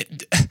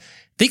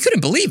 They couldn't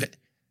believe it.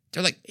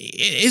 They're like,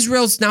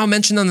 Israel's now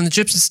mentioned on an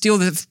Egyptian stele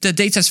that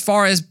dates as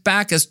far as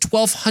back as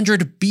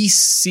 1200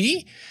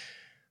 BC?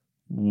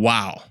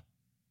 Wow.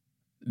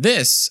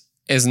 This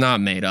is not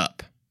made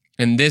up.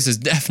 And this is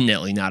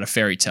definitely not a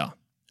fairy tale.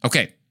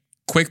 Okay,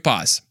 quick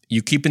pause.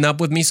 You keeping up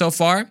with me so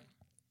far?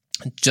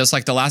 Just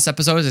like the last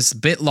episode, it's a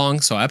bit long,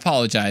 so I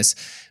apologize,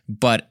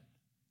 but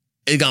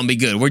it's gonna be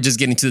good. We're just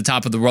getting to the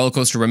top of the roller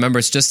coaster. Remember,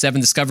 it's just 7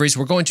 discoveries.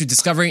 We're going to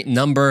discovery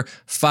number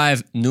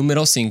 5,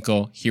 numero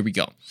 5. Here we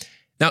go.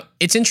 Now,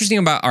 it's interesting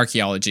about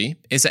archaeology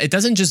is that it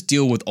doesn't just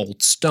deal with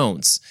old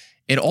stones.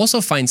 It also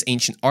finds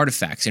ancient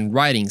artifacts and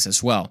writings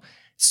as well.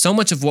 So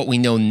much of what we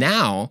know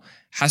now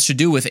has to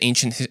do with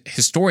ancient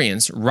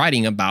historians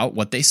writing about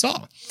what they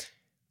saw.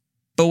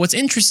 But what's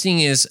interesting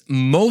is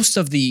most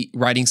of the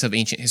writings of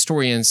ancient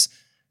historians,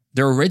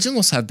 their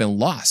originals have been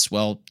lost,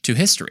 to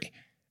history.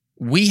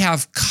 We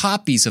have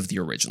copies of the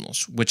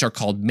originals, which are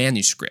called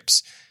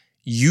manuscripts,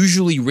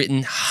 usually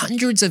written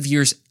hundreds of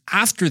years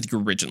after the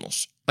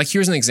originals. Like,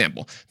 here's an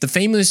example. The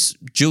famous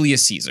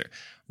Julius Caesar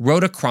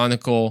wrote a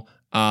chronicle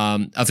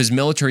of his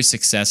military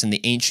success in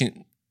the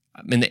ancient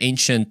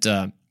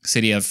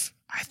city of,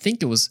 I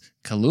think it was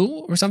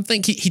Kalul or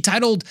something. He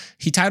titled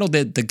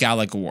it the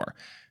Gallic War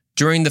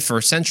during the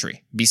 1st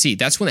century BC.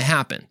 That's when it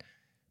happened.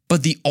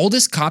 But the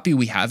oldest copy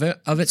we have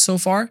of it so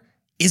far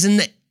is in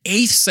the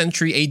 8th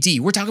century AD.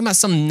 We're talking about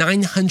some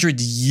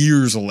 900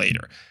 years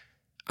later.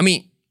 I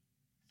mean,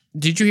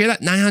 did you hear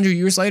that? 900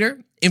 years later?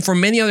 And for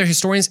many other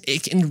historians,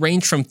 it can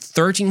range from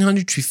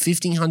 1300 to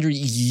 1500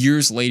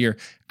 years later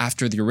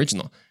after the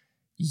original.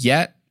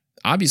 Yet,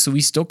 obviously,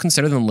 we still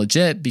consider them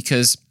legit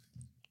because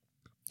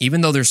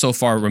even though they're so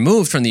far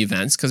removed from the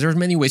events, because there's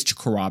many ways to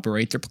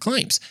corroborate their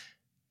claims.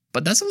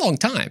 But that's a long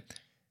time.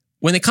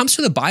 When it comes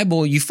to the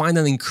Bible, you find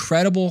an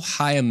incredible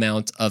high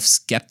amount of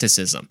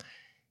skepticism.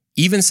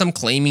 Even some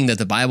claiming that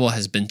the Bible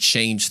has been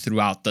changed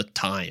throughout the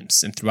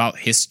times and throughout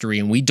history,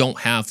 and we don't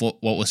have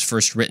what was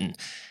first written.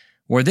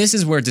 This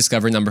is where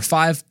discovery number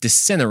 5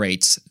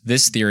 disintegrates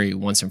this theory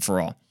once and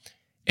for all.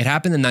 It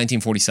happened in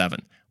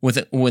 1947,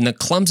 when a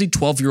clumsy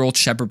 12-year-old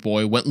shepherd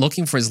boy went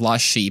looking for his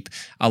lost sheep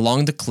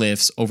along the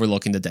cliffs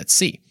overlooking the Dead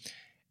Sea.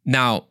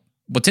 Now,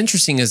 what's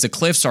interesting is the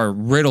cliffs are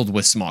riddled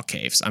with small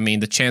caves. I mean,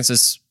 the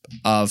chances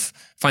of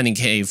finding a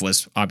cave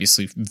was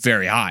obviously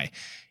very high.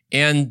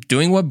 And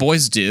doing what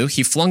boys do,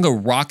 he flung a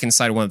rock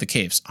inside one of the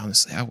caves.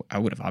 Honestly, I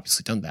would have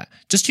obviously done that.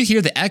 Just to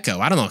hear the echo.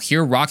 I don't know,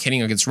 hear rock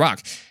hitting against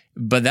rock.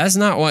 But that's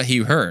not what he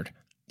heard.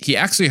 He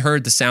actually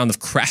heard the sound of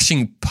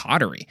crashing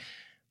pottery.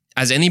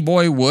 As any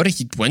boy would,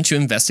 he went to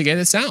investigate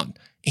the sound.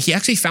 He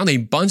actually found a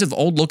bunch of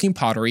old-looking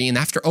pottery, and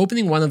after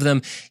opening one of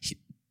them,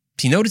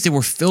 he noticed they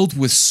were filled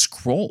with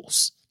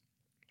scrolls.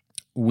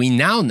 We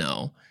now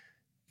know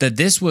that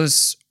this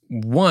was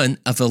one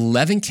of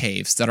 11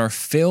 caves that are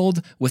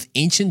filled with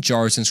ancient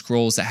jars and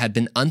scrolls that had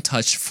been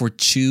untouched for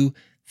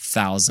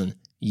 2,000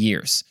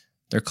 years.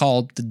 They're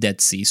called the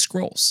Dead Sea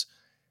Scrolls.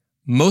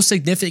 Most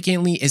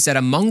significantly is that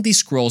among these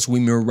scrolls, we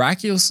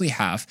miraculously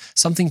have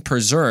something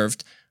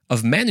preserved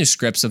of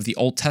manuscripts of the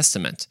Old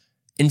Testament.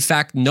 In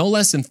fact, no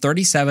less than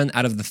 37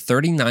 out of the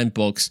 39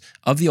 books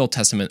of the Old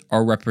Testament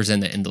are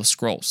represented in those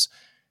scrolls.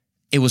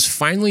 It was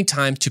finally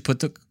time to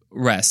put to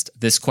rest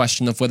this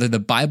question of whether the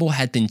Bible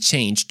had been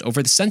changed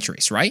over the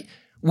centuries, right?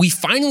 We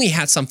finally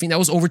had something that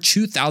was over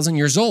 2,000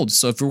 years old.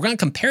 So if we're going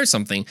to compare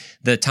something,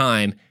 the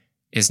time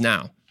is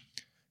now.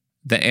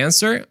 The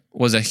answer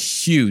was a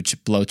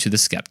huge blow to the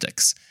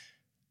skeptics.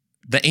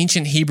 The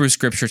ancient Hebrew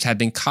scriptures had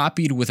been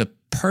copied with a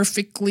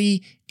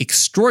perfectly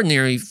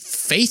extraordinary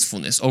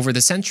faithfulness over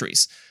the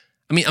centuries.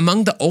 I mean,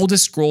 among the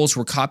oldest scrolls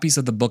were copies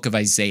of the book of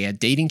Isaiah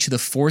dating to the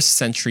 4th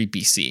century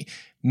BC,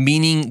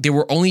 meaning they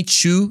were only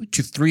 200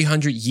 to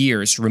 300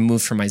 years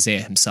removed from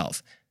Isaiah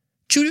himself.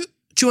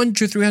 200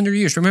 to 300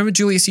 years. Remember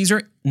Julius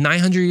Caesar,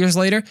 900 years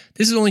later?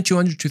 This is only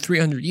 200 to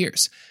 300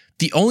 years.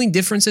 The only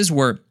differences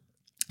were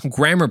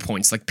grammar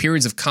points, like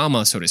periods of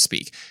comma, so to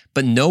speak,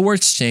 but no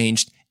words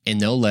changed and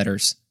no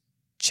letters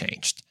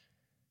changed.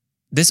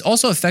 This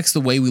also affects the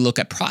way we look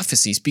at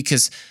prophecies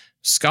because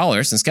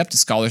scholars and skeptic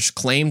scholars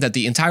claim that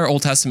the entire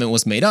Old Testament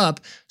was made up,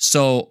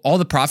 so all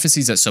the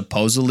prophecies that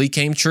supposedly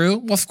came true,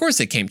 well, of course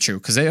they came true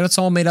because it's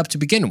all made up to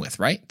begin with,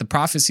 right? The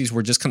prophecies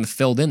were just kind of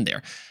filled in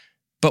there.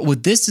 But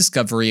with this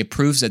discovery, it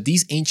proves that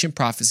these ancient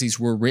prophecies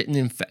were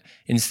written,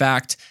 in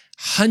fact,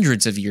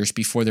 hundreds of years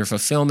before their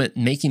fulfillment,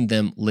 making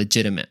them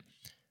legitimate.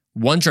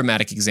 One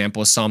dramatic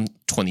example is Psalm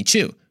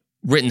 22,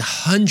 written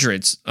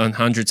hundreds and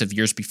hundreds of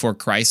years before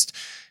Christ,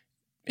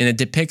 and it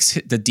depicts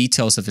the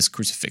details of his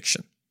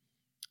crucifixion.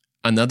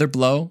 Another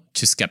blow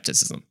to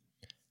skepticism.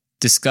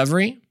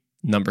 Discovery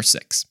number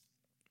 6.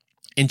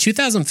 In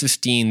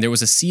 2015, there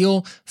was a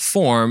seal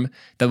form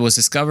that was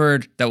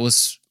discovered that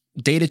was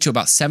dated to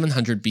about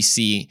 700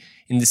 BC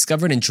and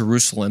discovered in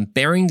Jerusalem,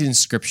 bearing the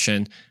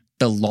inscription,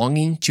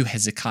 belonging to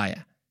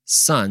Hezekiah,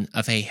 son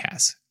of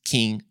Ahaz,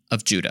 king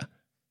of Judah.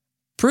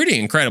 Pretty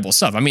incredible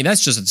stuff. I mean,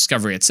 that's just a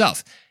discovery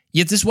itself.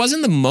 Yet this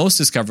wasn't the most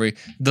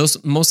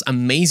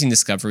amazing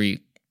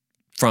discovery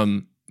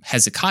from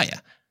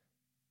Hezekiah.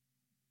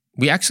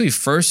 We actually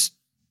first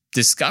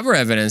discover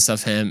evidence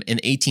of him in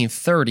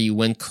 1830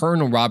 when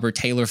Colonel Robert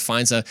Taylor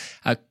finds a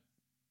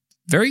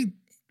very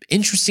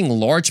interesting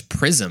large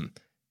prism,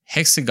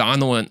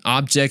 hexagonal, an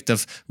object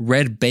of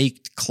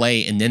red-baked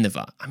clay in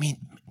Nineveh. I mean,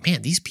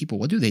 man, these people,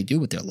 what do they do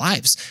with their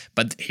lives?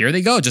 But here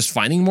they go, just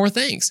finding more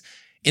things.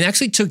 It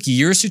actually took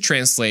years to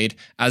translate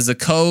as the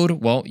code,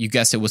 well, you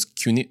guessed it was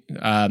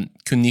cuneiform.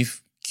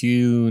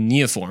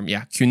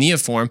 Yeah,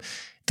 cuneiform.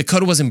 The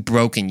code wasn't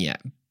broken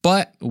yet.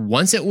 But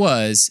once it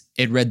was,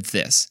 it read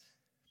this.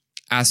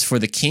 As for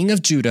the king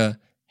of Judah,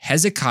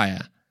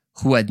 Hezekiah,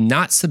 who had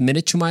not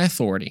submitted to my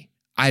authority,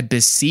 I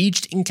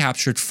besieged and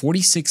captured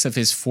 46 of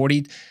his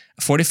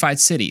fortified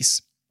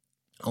cities,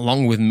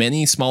 along with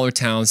many smaller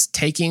towns,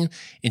 taking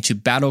into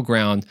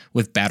battleground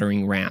with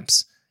battering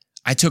rams.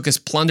 I took as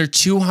plunder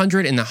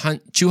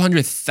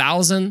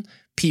 200,000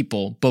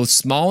 people, both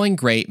small and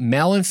great,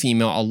 male and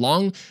female,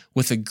 along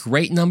with a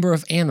great number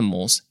of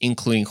animals,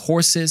 including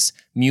horses,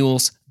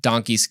 mules,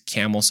 donkeys,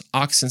 camels,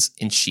 oxen,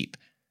 and sheep.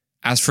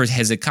 As for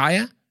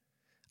Hezekiah,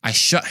 I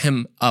shut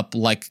him up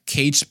like a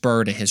caged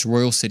bird in his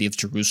royal city of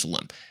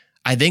Jerusalem.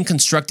 I then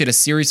constructed a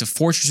series of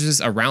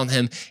fortresses around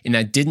him, and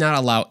I did not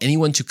allow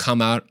anyone to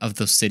come out of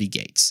those city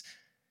gates.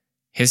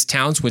 His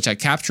towns, which I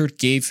captured,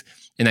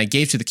 I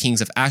gave to the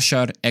kings of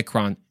Ashdod,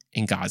 Ekron,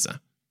 and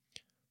Gaza.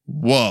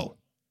 Whoa,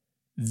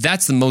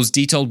 that's the most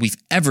detailed we've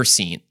ever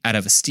seen out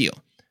of a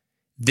steal.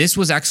 This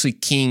was actually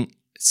King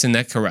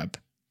Sennacherib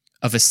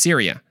of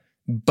Assyria,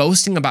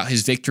 boasting about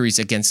his victories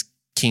against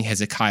King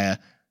Hezekiah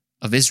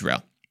of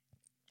Israel.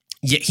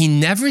 Yet he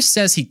never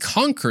says he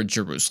conquered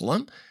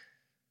Jerusalem.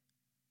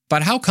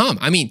 But how come?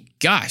 I mean,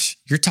 gosh,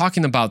 you're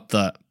talking about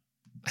the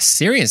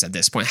Assyrians at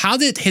this point. How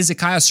did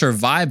Hezekiah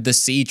survive the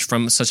siege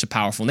from such a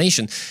powerful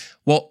nation?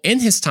 Well, in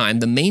his time,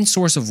 the main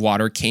source of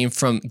water came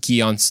from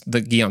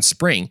the Gihon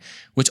Spring,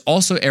 which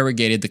also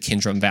irrigated the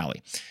Kidron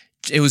Valley.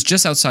 It was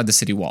just outside the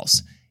city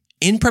walls.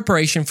 In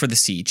preparation for the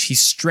siege, he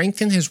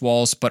strengthened his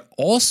walls, but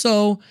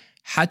also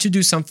had to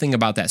do something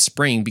about that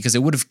spring because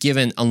it would have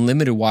given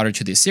unlimited water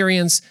to the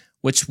Assyrians,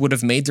 which would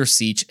have made their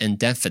siege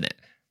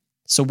indefinite.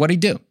 So what did he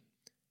do?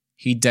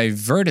 He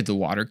diverted the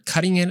water,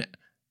 cutting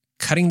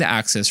the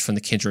access from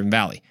the Kidron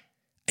Valley.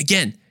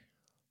 Again,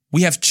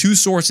 we have two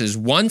sources,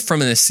 one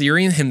from an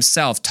Assyrian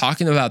himself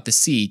talking about the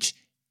siege,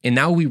 and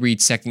now we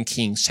read 2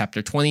 Kings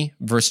chapter 20,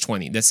 verse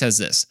 20, that says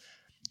this.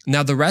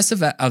 Now the rest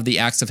of the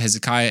acts of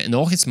Hezekiah and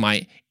all his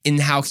might, in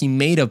how he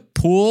made a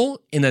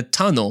pool in a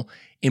tunnel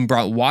and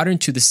brought water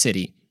into the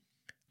city,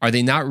 are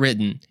they not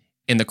written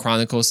in the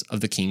Chronicles of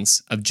the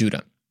Kings of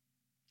Judah?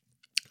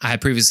 I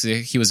had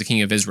previously, he was the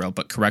king of Israel,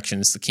 but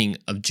correction, is the king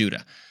of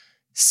Judah.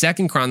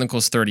 2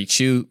 Chronicles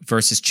 32,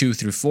 verses 2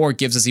 through 4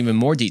 gives us even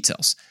more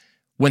details.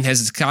 When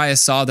Hezekiah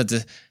saw that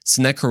the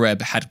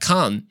Sennacherib had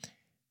come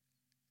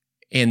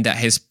and that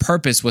his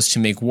purpose was to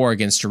make war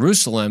against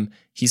Jerusalem,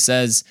 he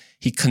says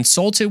he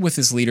consulted with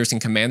his leaders and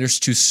commanders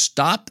to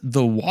stop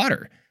the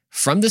water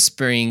from the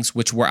springs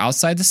which were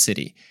outside the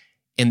city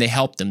and they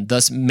helped them.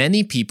 Thus,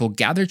 many people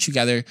gathered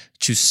together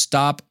to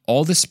stop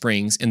all the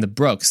springs and the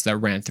brooks that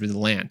ran through the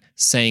land,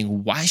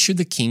 saying, "Why should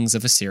the kings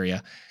of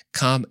Assyria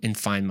come and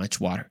find much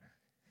water?"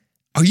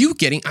 Are you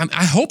getting?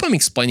 I hope I'm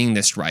explaining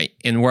this right,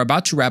 and we're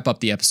about to wrap up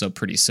the episode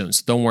pretty soon,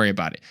 so don't worry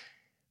about it.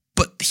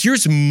 But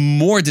here's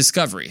more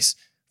discoveries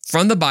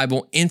from the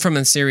Bible and from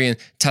Assyrian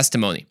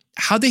testimony.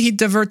 How did he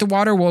divert the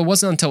water? Well, it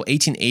wasn't until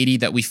 1880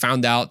 that we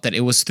found out that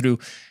it was through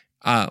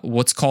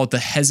what's called the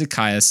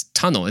Hezekiah's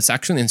Tunnel. It's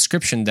actually an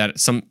inscription that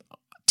some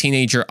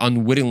teenager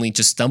unwittingly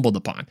just stumbled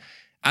upon.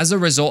 As a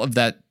result of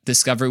that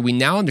discovery, we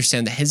now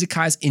understand that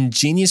Hezekiah's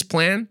ingenious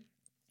plan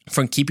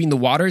from keeping the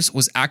waters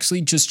was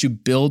actually just to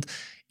build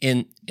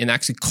and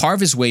actually carve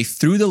his way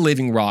through the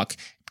living rock,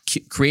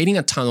 creating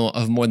a tunnel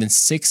of more than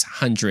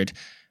 600,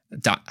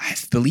 I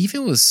believe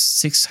it was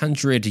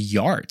 600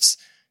 yards.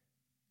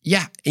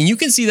 Yeah, and you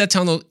can see that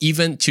tunnel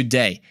even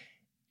today.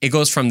 It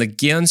goes from the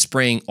Gihon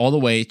Spring all the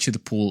way to the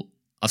Pool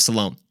of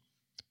Siloam.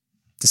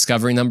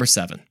 Discovery number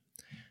 7.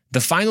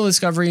 The final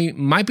discovery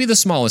might be the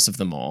smallest of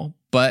them all,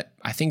 but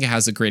I think it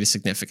has the greatest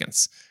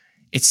significance.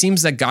 It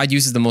seems that God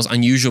uses the most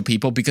unusual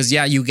people because,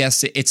 yeah, you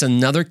guessed it, it's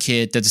another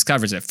kid that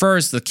discovers it.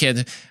 First, the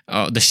kid,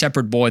 the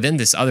shepherd boy, then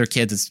this other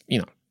kid that's,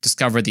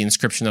 discovered the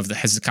inscription of the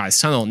Hezekiah's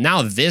Tunnel.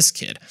 Now this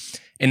kid.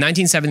 In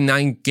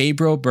 1979,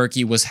 Gabriel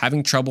Berkey was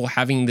having trouble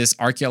having this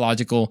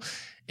archaeological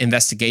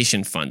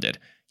investigation funded.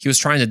 He was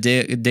trying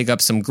to dig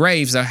up some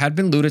graves that had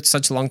been looted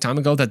such a long time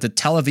ago that the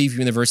Tel Aviv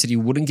University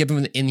wouldn't give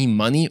him any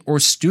money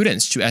or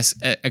students to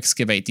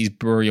excavate these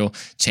burial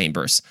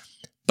chambers.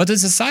 But the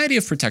Society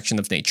of Protection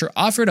of Nature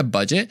offered a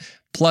budget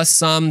plus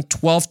some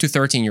 12 to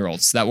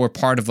 13-year-olds that were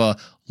part of a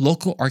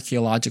local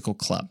archaeological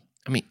club.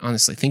 I mean,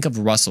 honestly, think of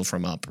Russell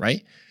from Up,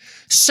 right?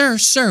 Sir,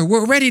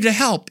 we're ready to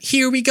help.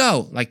 Here we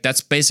go. Like,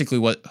 that's basically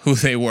who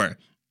they were.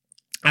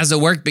 As the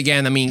work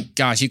began, I mean,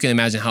 gosh, you can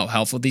imagine how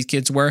helpful these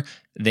kids were.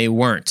 They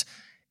weren't.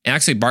 And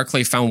actually,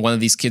 Barclay found one of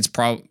these kids,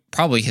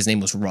 probably his name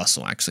was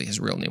Russell. Actually, his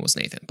real name was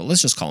Nathan, but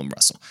let's just call him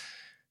Russell,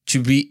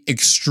 to be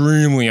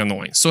extremely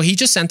annoying. So he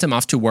just sent him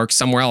off to work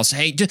somewhere else.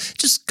 Hey,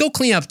 just go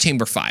clean up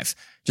Chamber 5.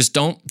 Just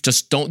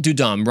don't do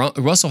dumb.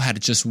 Russell had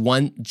just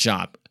one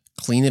job,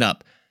 clean it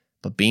up.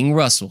 But being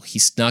Russell, he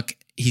snuck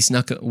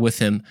with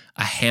him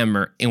a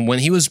hammer. And when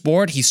he was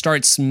bored, he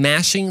started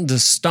smashing the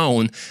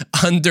stone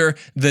under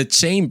the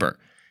chamber,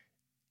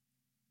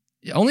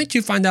 only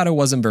to find out it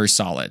wasn't very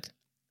solid.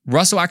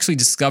 Russell actually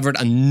discovered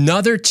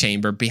another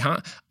chamber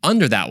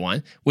under that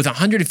one with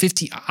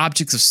 150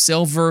 objects of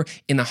silver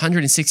and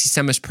 160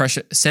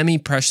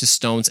 semi-precious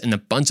stones and a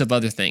bunch of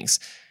other things.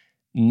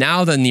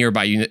 Now the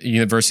nearby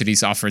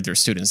universities offered their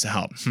students to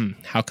help.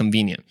 How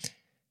convenient.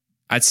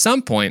 At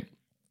some point,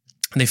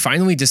 they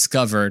finally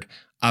discovered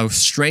a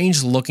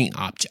strange-looking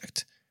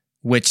object,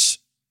 which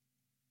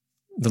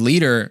the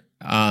leader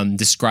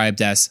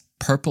described as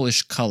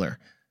purplish color.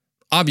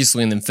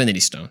 Obviously an infinity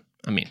stone.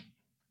 I mean,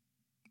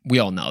 we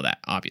all know that,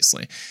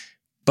 obviously.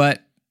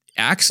 But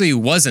actually, it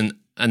wasn't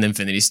an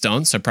infinity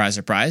stone, surprise,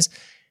 surprise.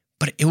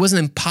 But it was an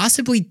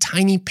impossibly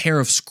tiny pair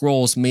of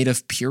scrolls made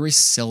of purest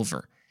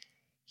silver.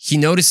 He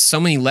noticed so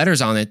many letters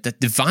on it,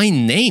 that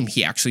divine name,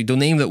 the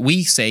name that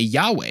we say,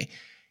 Yahweh.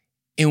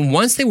 And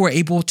once they were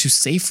able to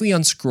safely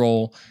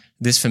unscroll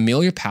this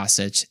familiar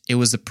passage, it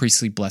was the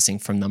priestly blessing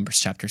from Numbers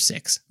chapter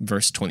 6,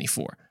 verse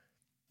 24.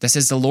 That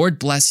says, "The Lord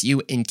bless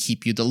you and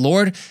keep you. The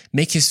Lord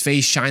make his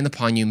face shine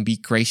upon you and be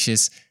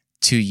gracious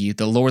to you.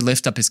 The Lord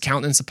lift up his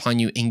countenance upon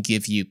you and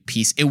give you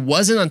peace." It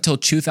wasn't until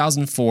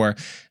 2004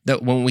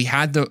 that when we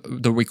had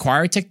the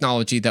required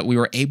technology that we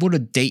were able to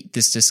date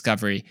this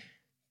discovery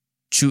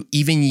to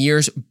even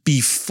years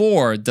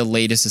before the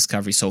latest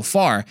discovery so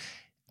far,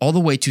 all the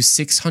way to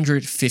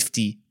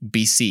 650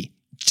 BC,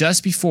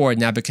 just before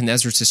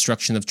Nebuchadnezzar's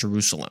destruction of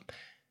Jerusalem.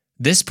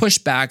 This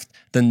pushed back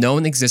the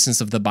known existence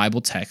of the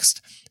Bible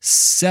text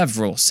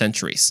several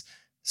centuries.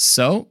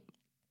 So,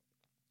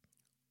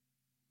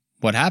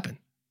 what happened?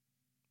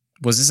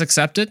 Was this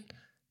accepted?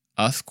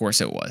 Of course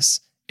it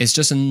was. It's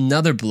just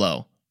another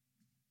blow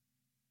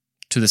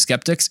to the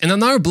skeptics and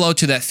another blow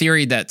to that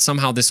theory that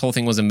somehow this whole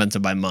thing was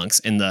invented by monks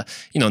in the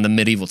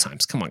medieval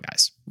times. Come on,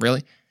 guys.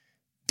 Really?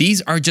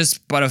 These are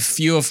just but a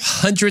few of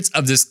hundreds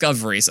of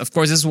discoveries. Of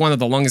course, this is one of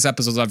the longest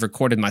episodes I've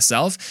recorded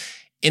myself,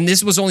 and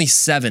this was only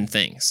 7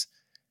 things.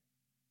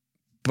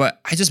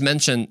 But I just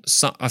mentioned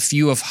a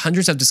few of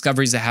hundreds of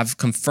discoveries that have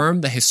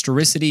confirmed the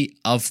historicity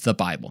of the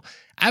Bible.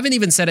 I haven't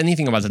even said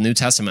anything about the New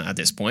Testament at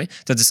this point.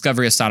 The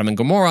discovery of Sodom and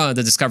Gomorrah,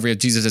 the discovery of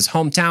Jesus'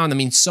 hometown. I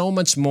mean, so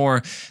much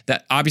more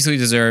that obviously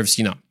deserves,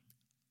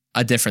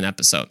 a different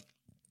episode.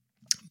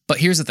 But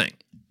here's the thing.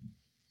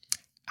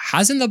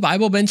 Hasn't the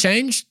Bible been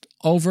changed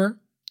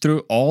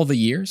through all the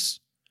years?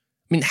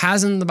 I mean,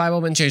 hasn't the Bible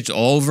been changed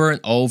over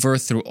and over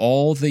through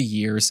all the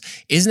years?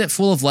 Isn't it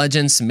full of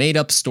legends, made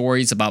up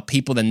stories about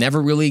people that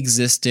never really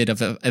existed,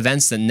 of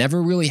events that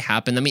never really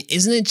happened? I mean,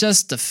 isn't it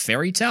just a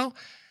fairy tale?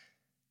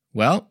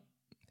 Well,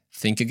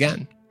 think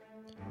again.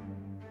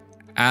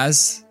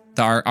 As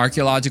our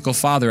archaeological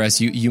father,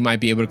 as you might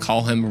be able to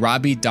call him,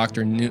 Rabbi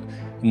Dr.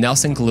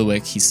 Nelson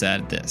Glueck, he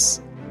said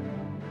this.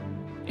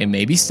 it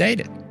may be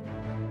stated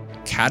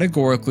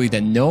categorically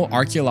that no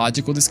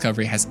archaeological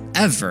discovery has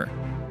ever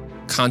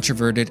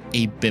controverted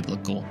a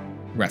biblical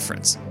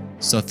reference.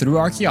 So through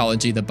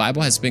archaeology, the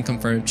Bible has been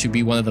confirmed to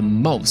be one of the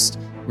most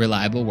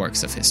reliable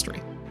works of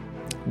history.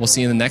 We'll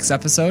see you in the next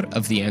episode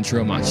of The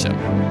Andrew Omand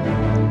Show.